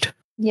encouraged.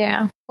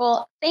 Yeah.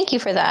 Well, thank you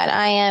for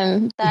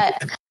that.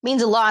 That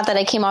means a lot that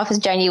I came off as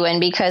genuine,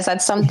 because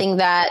that's something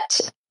that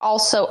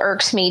also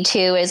irks me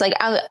too, is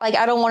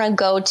I don't want to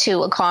go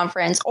to a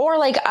conference, or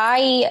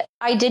I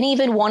didn't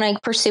even want to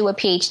pursue a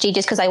PhD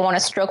just because I want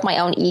to stroke my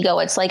own ego.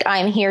 It's like,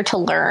 I'm here to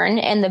learn.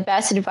 And the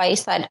best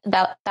advice that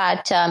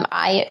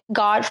I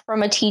got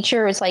from a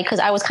teacher is because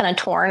I was kind of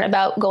torn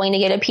about going to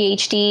get a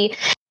PhD.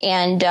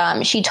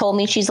 And she told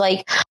me, she's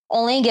like,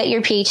 only get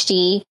your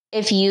PhD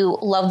if you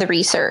love the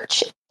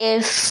research.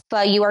 If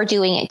you are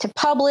doing it to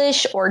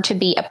publish or to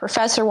be a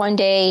professor one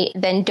day,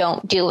 then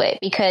don't do it,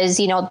 because,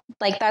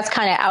 that's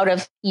kind of out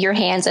of your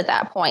hands at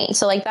that point.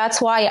 So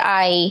that's why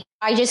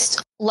I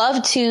just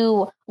love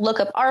to look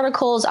up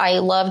articles. I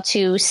love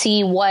to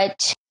see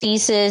what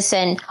thesis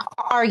and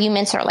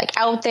arguments are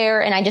out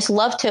there. And I just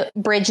love to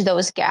bridge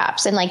those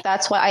gaps. And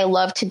that's why I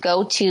love to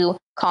go to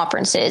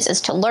conferences,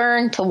 is to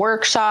learn, to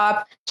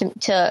workshop,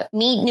 to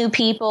meet new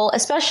people,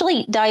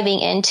 especially diving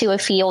into a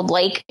field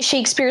like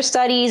Shakespeare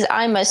studies.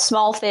 I'm a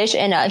small fish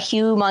in a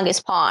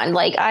humongous pond.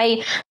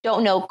 I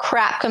don't know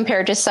crap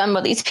compared to some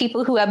of these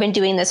people who have been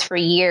doing this for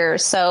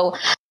years. So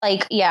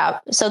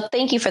so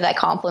thank you for that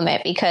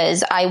compliment,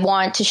 because I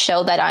want to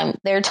show that I'm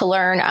there to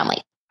learn.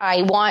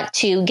 I want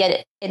to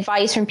get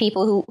advice from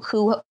people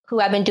who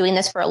have been doing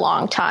this for a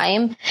long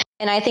time.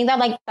 And I think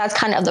that that's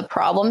kind of the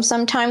problem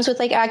sometimes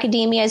with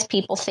academia, is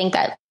people think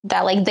that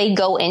they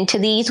go into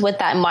these with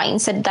that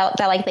mindset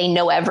that they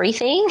know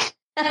everything.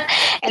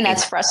 And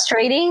that's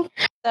frustrating.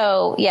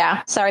 So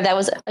sorry, that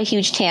was a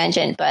huge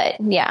tangent, but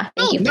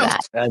thank you for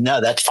that. No,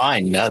 that's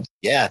fine.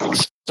 Yeah.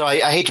 So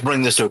I hate to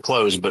bring this to a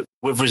close, but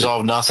we've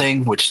resolved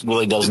nothing, which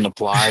really doesn't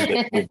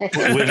apply.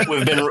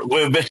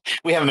 But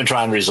we haven't been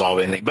trying to resolve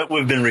anything, but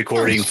we've been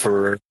recording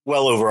for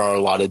well over our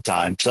allotted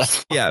time. So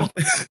yeah,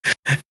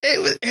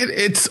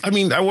 it's. I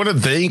mean, I want to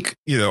thank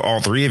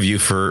all three of you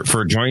for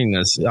joining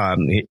us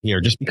here,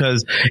 just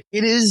because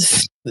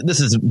this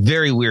is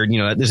very weird.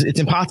 It's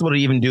impossible to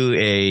even do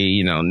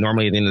a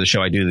normally at the end of the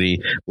show I do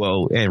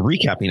and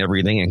recapping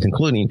everything and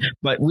concluding,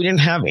 but we didn't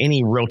have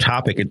any real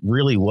topic. It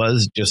really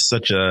was just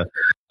such a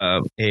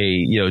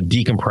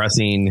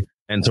decompressing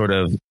and sort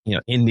of,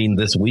 ending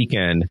this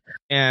weekend.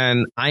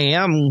 And I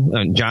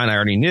am, John, I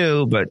already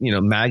knew, but,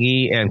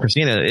 Maggie and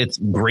Christina, it's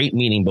great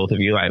meeting both of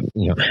you.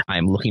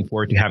 I'm looking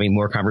forward to having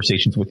more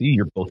conversations with you.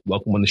 You're both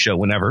welcome on the show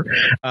whenever.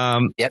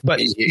 Yep,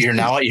 but you're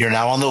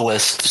now on the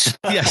list.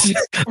 Yes.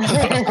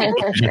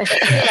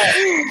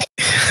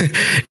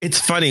 It's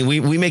funny.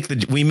 We make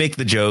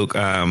the joke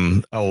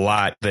a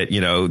lot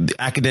that,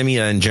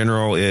 academia in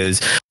general is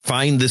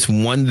find this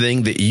one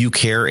thing that you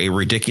care a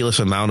ridiculous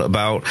amount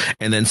about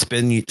and then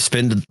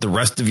spend the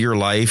rest of your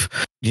life,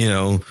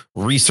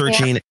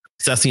 researching,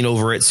 obsessing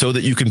over it so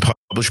that you can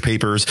publish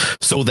papers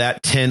so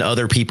that 10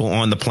 other people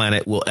on the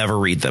planet will ever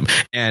read them.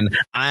 And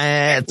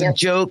it's a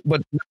joke,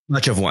 but not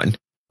much of one.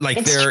 Like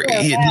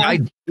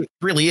it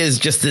really is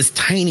just this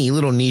tiny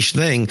little niche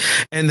thing.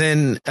 And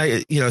then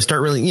I,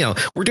 start really,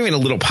 we're doing a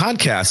little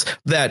podcast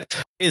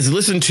that is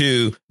listened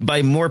to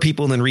by more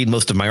people than read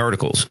most of my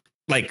articles.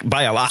 Like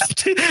by a lot.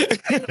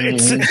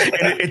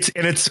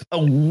 It's a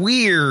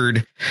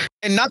weird,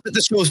 and not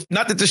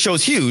that this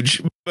show's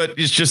huge, but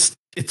it's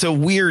a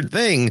weird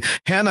thing.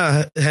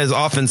 Hannah has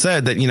often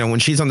said that, when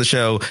she's on the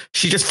show,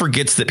 she just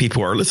forgets that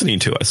people are listening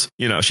to us.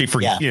 She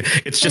forgets.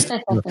 It's just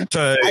in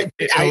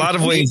a lot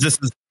of ways, this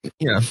is,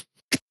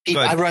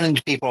 I run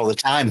into people all the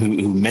time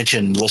who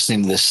mention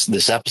listening to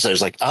this episode.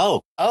 It's like,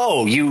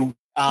 you.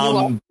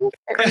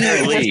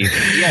 Terry Lee.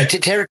 Yeah,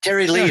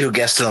 Terry Lee, who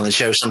guested on the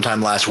show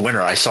sometime last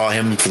winter. I saw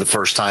him for the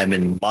first time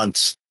in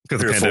months,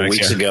 3 or 4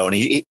 weeks ago. And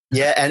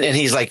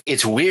he's like,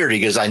 it's weird. He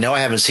goes, I know I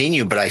haven't seen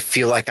you, but I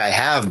feel like I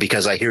have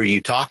because I hear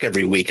you talk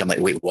every week. I'm like,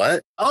 wait,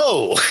 what?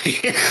 Oh,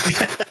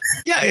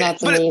 yeah.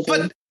 But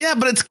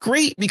it's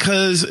great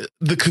because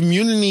the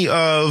community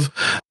and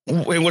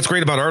what's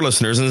great about our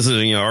listeners, and this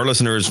is, our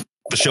listeners,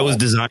 the show is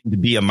designed to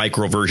be a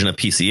micro version of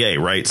PCA,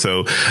 right?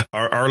 So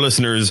our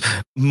listeners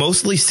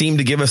mostly seem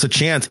to give us a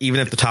chance, even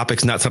if the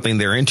topic's not something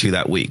they're into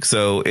that week.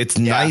 So it's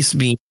nice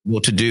being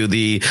able to do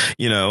the,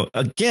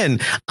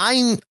 again,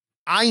 I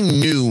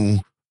knew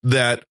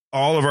that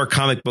all of our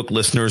comic book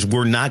listeners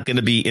were not going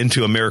to be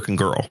into American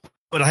Girl,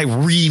 but I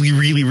really,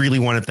 really, really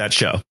wanted that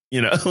show,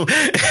 and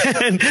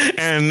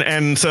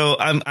so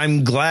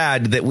I'm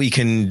glad that we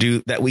can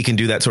do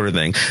that sort of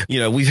thing.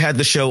 We've had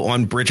the show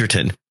on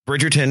Bridgerton.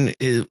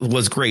 Bridgerton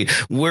was great.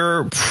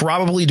 We're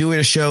probably doing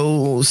a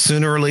show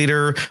sooner or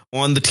later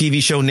on the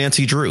TV show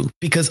Nancy Drew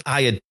because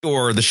I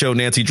adore the show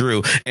Nancy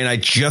Drew, and I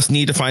just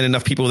need to find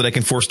enough people that I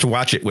can force to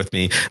watch it with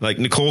me. Like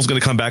Nicole's going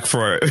to come back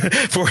for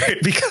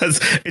it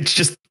because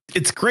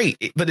it's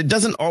great, but it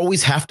doesn't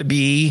always have to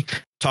be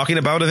talking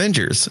about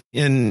Avengers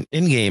in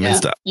Endgame and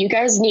stuff. You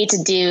guys need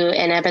to do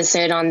an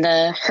episode on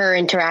her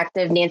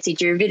interactive Nancy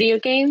Drew video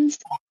games.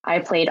 I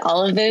played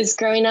all of those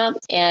growing up,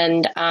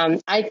 and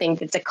I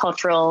think it's a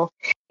cultural.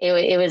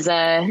 It was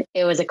a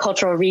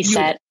cultural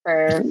reset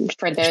for those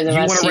of us. You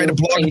want to write a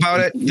blog about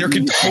it? There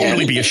could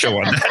totally be a show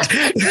on that.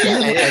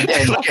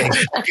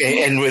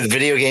 And with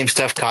video game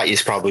stuff,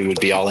 Katya's probably would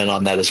be all in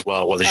on that as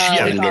well, whether she's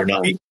playing it or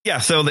not. Yeah.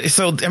 So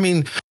I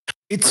mean,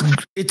 it's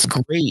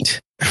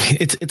great.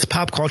 It's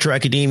pop culture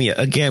academia.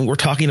 Again, we're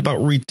talking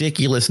about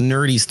ridiculous,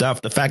 nerdy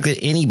stuff. The fact that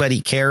anybody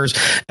cares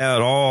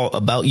at all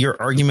about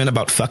your argument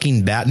about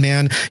fucking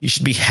Batman, you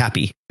should be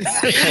happy.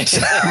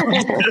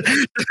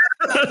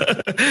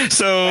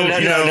 So,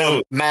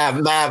 no,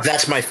 Mav,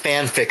 that's my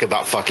fanfic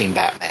about fucking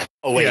Batman.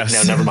 Oh, wait, no,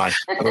 never mind.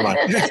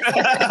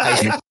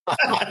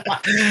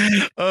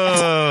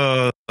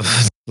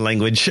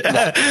 Language.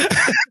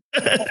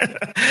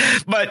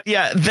 But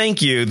yeah,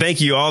 thank you,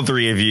 all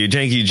three of you.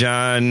 Thank you,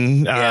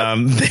 John.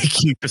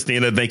 Thank you,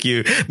 Christina. Thank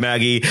you,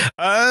 Maggie.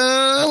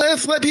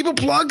 Let's let people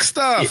plug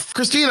stuff.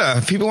 Christina,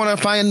 if people want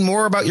to find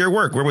more about your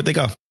work, where would they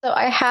go? So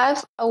I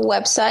have a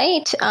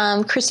website,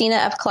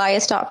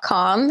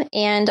 ChristinaFclias.com,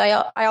 and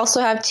I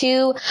also have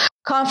 2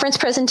 conference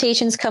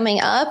presentations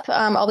coming up.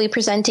 I'll be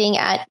presenting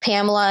at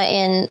Pamela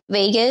in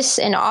Vegas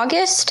in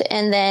August,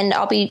 and then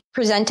I'll be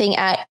presenting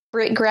at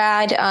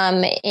BritGrad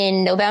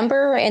in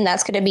November, and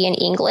that's going to be in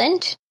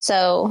England.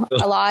 So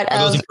a lot of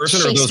those in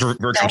person or those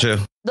virtual too?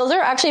 Those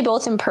are actually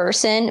both in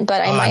person,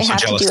 but I might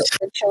have to do it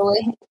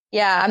virtually.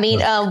 Yeah, I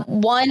mean,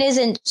 one is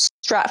in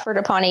Stratford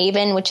upon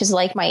Avon, which is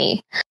like my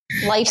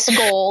life's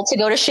goal to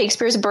go to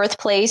Shakespeare's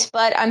birthplace,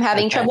 but I'm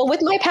having trouble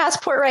with my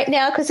passport right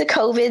now because of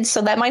COVID,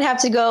 so that might have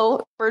to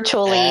go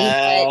virtually.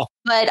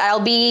 But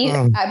I'll be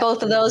at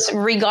both of those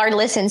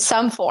regardless in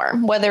some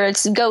form, whether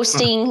it's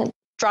ghosting,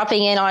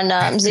 dropping in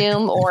on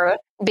Zoom, or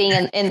being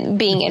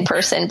in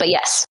person. But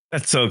yes,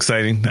 that's so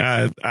exciting.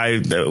 I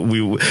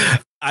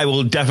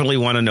will definitely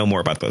want to know more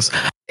about this.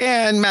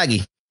 And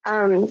Maggie.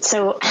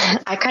 So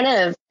I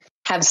kind of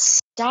have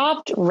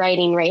stopped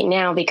writing right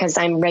now because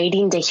I'm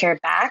waiting to hear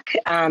back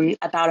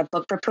about a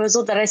book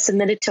proposal that I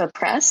submitted to a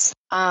press.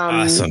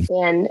 Awesome.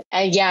 And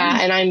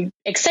and I'm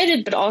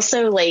excited, but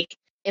also like,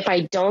 if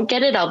I don't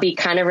get it, I'll be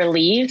kind of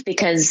relieved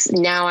because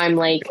now I'm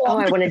like,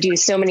 I want to do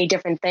so many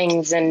different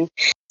things. And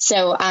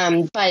so,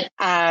 and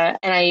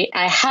I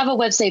have a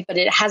website, but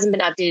it hasn't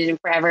been updated in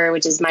forever,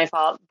 which is my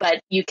fault.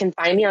 But you can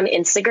find me on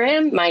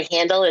Instagram. My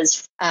handle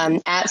is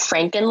at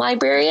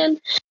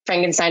Frankenlibrarian.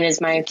 Frankenstein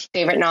is my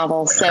favorite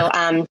novel. So,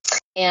 and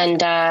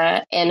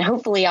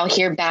hopefully I'll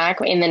hear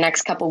back in the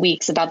next couple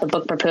weeks about the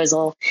book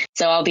proposal.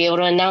 So I'll be able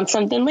to announce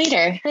something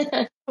later.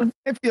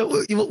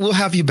 We'll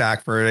have you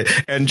back for it,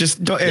 and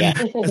just don't,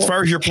 and as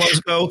far as your plugs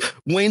go,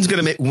 Wayne's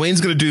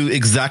gonna do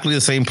exactly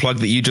the same plug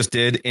that you just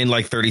did in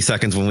like 30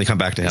 seconds when we come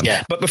back to him.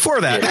 Yeah. But before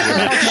that,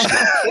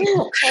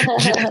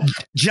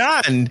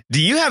 John,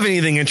 do you have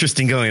anything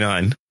interesting going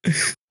on?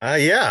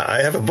 Yeah,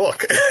 I have a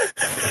book.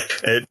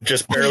 It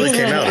just barely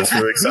came out. It's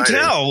really exciting.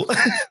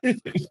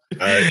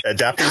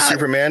 Adapting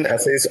Superman,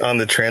 Essays on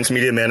the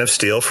Transmedia Man of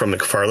Steel from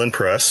McFarlane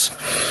Press.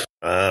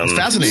 It's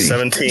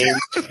fascinating.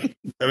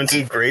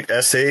 17 great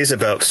essays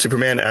about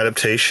Superman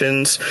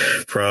adaptations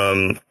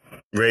from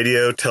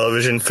radio,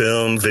 television,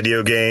 film,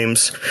 video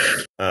games,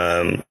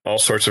 all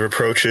sorts of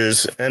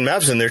approaches. And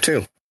Mav's in there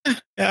too.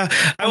 Yeah,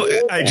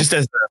 I just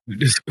as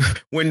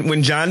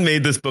when John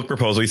made this book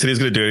proposal, he said he was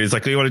going to do it. He's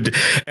like, "What do you want to do?"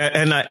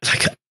 And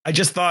I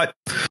just thought,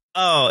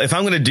 oh, if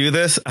I'm going to do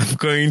this, I'm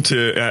going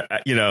to,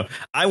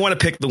 I want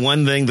to pick the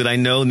one thing that I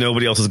know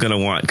nobody else is going to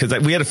want, because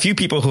we had a few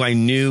people who I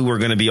knew were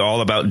going to be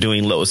all about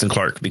doing Lois and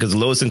Clark, because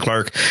Lois and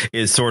Clark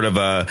is sort of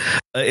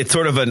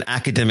an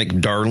academic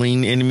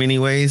darling in many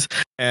ways,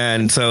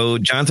 and so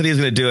John said he was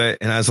going to do it,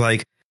 and I was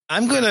like, I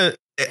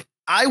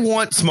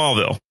want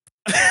Smallville.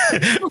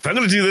 If I'm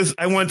going to do this,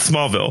 I want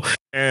Smallville.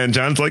 And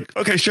John's like,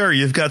 okay, sure,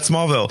 you've got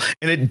Smallville.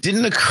 And it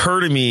didn't occur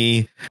to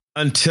me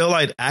until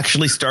I'd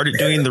actually started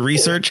doing the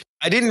research.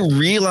 I didn't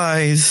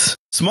realize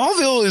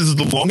Smallville is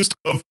the longest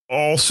of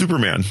all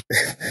Superman.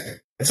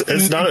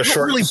 It's not a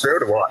short show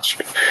to watch.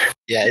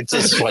 Yeah,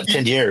 it's what,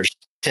 10 years,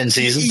 10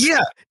 seasons?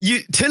 Yeah,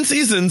 10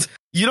 seasons.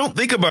 You don't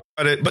think about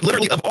it, but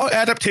literally of all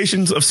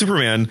adaptations of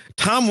Superman,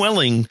 Tom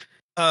Welling,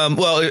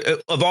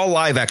 of all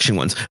live action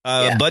ones,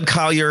 Bud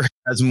Collyer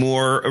has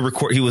more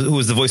who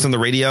was the voice on the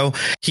radio.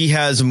 He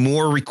has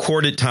more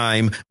recorded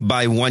time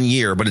by 1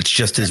 year, but it's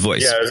just his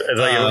voice. Yeah,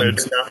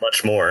 it's not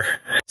much more.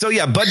 So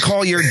yeah, Bud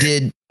Collyer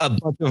did a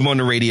bunch of them on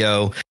the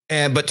radio,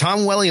 but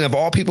Tom Welling, of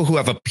all people who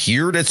have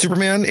appeared as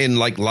Superman in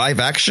like live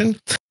action,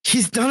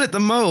 he's done it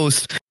the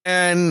most.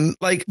 And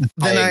like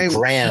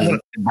then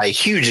by a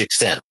huge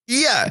extent.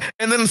 Yeah.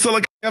 And then so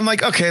like I'm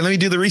like, okay, let me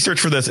do the research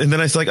for this. And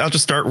then I was like, I'll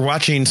just start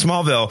watching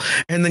Smallville.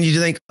 And then you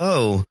think,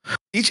 oh,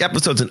 each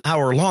episode's an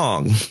hour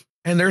long.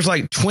 And there's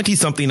like 20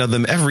 something of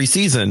them every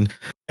season.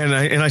 And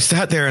I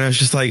sat there and I was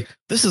just like,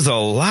 this is a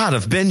lot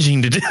of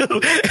binging to do.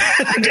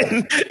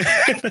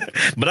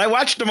 But I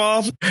watched them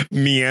all,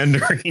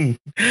 meandering,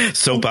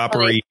 soap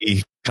opera-y,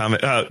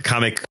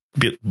 comic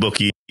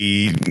booky,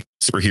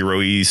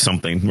 superhero-y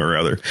something or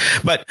other.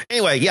 But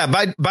anyway, yeah,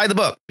 buy the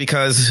book,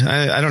 because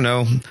I don't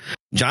know,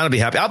 John will be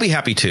happy. I'll be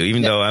happy too,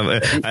 even though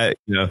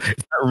it's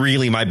not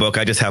really my book.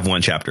 I just have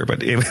one chapter,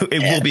 but it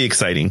will be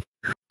exciting.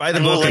 Buy the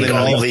book and then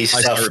all these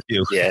stuff.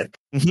 Yeah,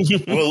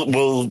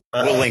 we'll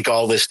link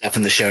all this stuff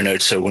in the show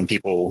notes, so when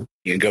people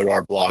go to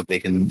our blog, they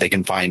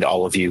can find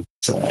all of you.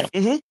 So.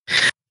 Mm-hmm.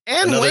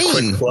 And another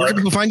Wayne, where can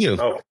people find you?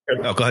 Oh,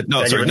 go ahead.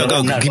 No, sorry. No,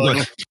 go. Keep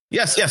going.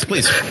 Yes,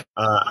 please.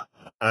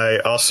 I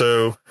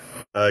also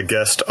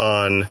guest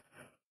on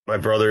my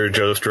brother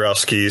Joe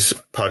Strowski's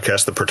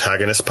podcast, the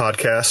Protagonist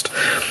Podcast.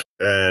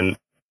 And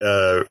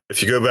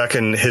if you go back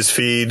in his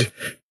feed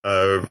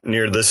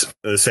near the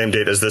same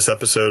date as this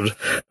episode,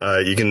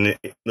 you can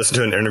listen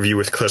to an interview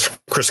with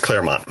Chris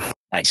Claremont.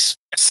 Nice.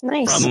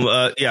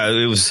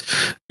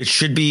 It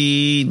should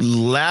be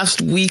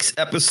last week's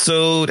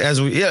episode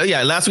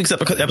last week's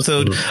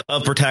episode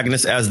of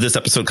Protagonist as this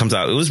episode comes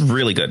out. It was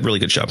really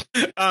good show.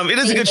 It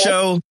is a good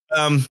show.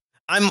 I'm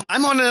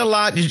on it a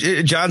lot.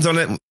 John's on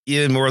it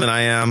even more than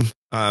I am.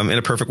 In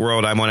a perfect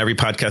world, I'm on every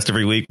podcast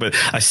every week, but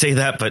I say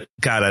that, but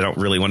God, I don't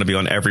really want to be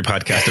on every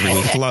podcast every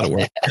week. It's a lot of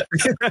work.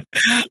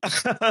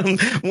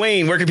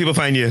 Wayne, where can people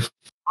find you?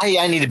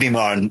 I need to be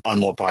more on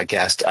more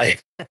podcasts.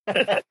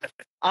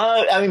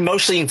 I mean,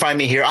 mostly you can find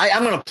me here.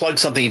 I'm going to plug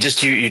something.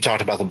 You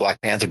talked about the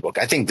Black Panther book.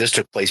 I think this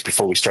took place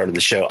before we started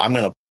the show. I'm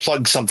going to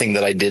plug something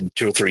that I did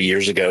 2 or 3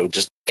 years ago.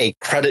 Just a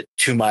credit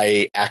to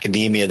my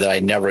academia that I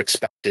never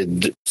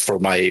expected for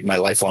my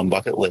lifelong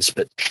bucket list.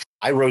 But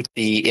I wrote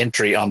the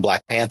entry on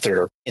Black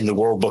Panther in the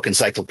World Book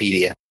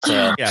Encyclopedia.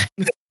 So, yeah.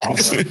 Oh,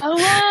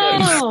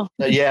 wow.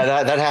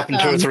 Yeah, that happened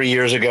 2 or 3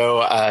 years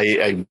ago.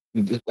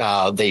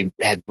 They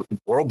had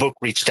World Book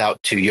reached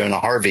out to Yona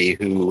Harvey,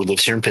 who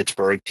lives here in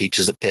Pittsburgh,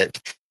 teaches at Pitt.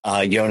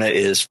 Yona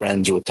is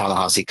friends with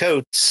Ta-Nehisi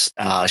Coates.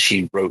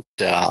 She wrote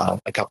a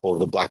couple of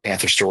the Black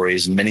Panther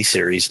stories and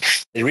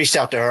miniseries. They reached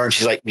out to her and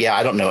she's like, yeah,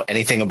 I don't know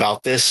anything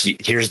about this.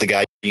 Here's the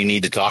guy you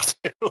need to talk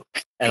to.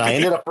 And I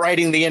ended up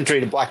writing the entry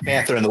to Black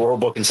Panther in the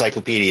World Book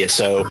Encyclopedia.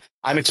 So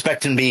I'm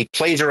expecting to be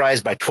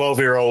plagiarized by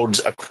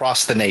 12-year-olds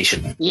across the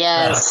nation.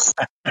 Yes.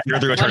 You're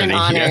the attorney.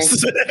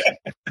 Yes.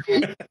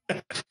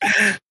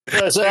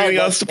 So anything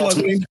else to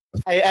plug?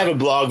 I have a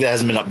blog that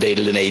hasn't been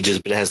updated in ages,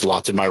 but it has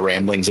lots of my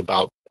ramblings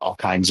about all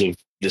kinds of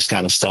this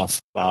kind of stuff.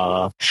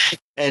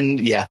 And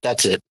yeah,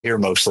 that's it here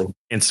mostly.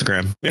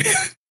 Instagram.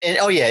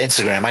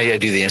 Instagram. I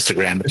do the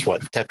Instagram. It's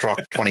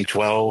Tetrock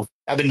 2012.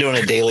 I've been doing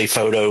a daily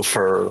photo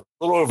for a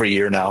little over a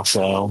year now.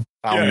 So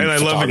and I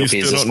love that you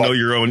still don't know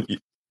your own.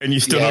 And you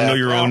still don't know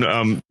your own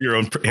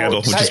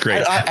handle, which is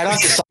great. I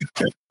don't have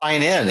to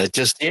sign in. It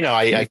just,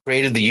 I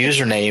created the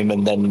username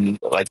and then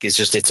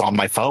it's on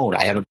my phone.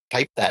 I haven't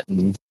typed that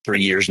in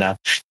 3 years now.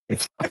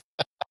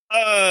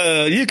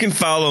 You can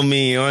follow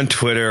me on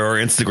Twitter or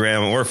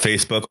Instagram or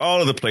Facebook, all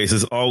of the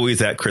places,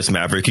 always at Chris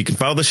Maverick. You can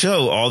follow the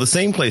show, all the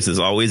same places,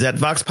 always at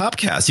Vox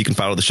Popcast. You can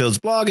follow the show's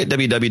blog at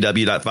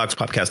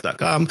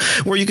www.voxpopcast.com,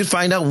 where you can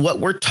find out what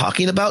we're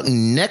talking about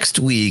next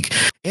week.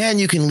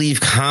 And you can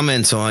leave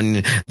comments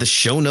on the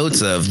show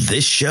notes of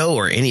this show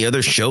or any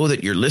other show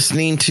that you're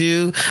listening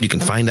to. You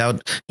can find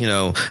out,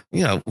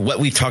 what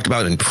we talked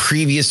about in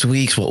previous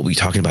weeks, what we'll be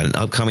talking about in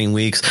upcoming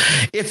weeks.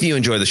 If you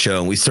enjoy the show,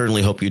 and we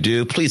certainly hope you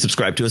do, please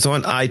subscribe to us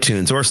on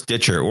iTunes or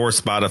Stitcher or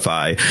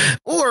Spotify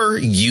or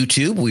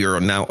YouTube. We are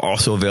now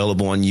also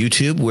available on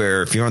YouTube,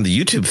 where if you're on the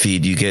YouTube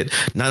feed, you get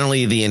not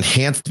only the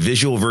enhanced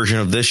visual version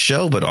of this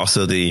show, but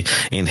also the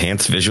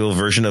enhanced visual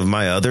version of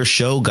my other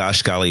show,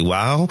 Gosh Golly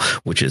Wow,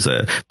 which is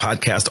a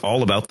podcast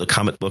all about the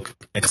comic book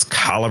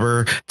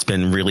Excalibur. It's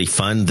been really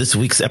fun. This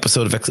week's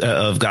episode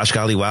of Gosh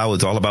Golly Wow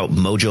is all about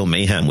Mojo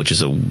Mayhem, which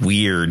is a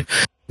weird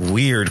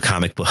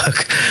comic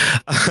book.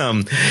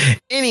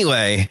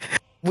 Anyway,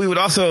 we would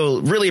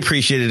also really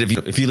appreciate it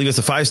if you leave us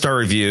a 5-star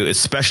review,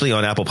 especially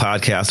on Apple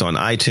Podcasts, on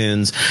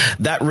iTunes.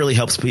 That really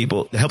helps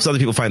people. It helps other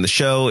people find the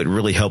show. It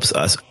really helps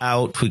us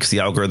out, tweaks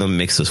the algorithm,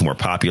 makes us more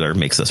popular,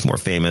 makes us more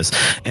famous.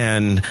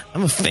 And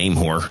I'm a fame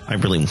whore. I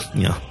really,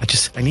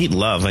 I need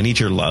love. I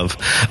need your love.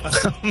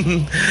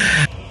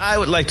 I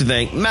would like to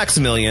thank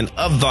Maximilian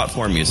of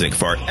Thoughtform Music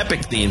for our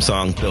epic theme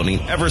song, building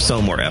ever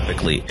so more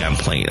epically and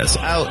playing us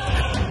out.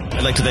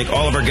 I'd like to thank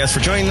all of our guests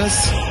for joining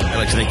us. I'd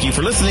like to thank you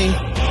for listening,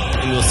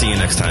 and we'll see you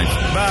next time.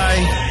 Bye.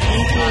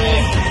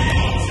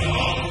 Thank you.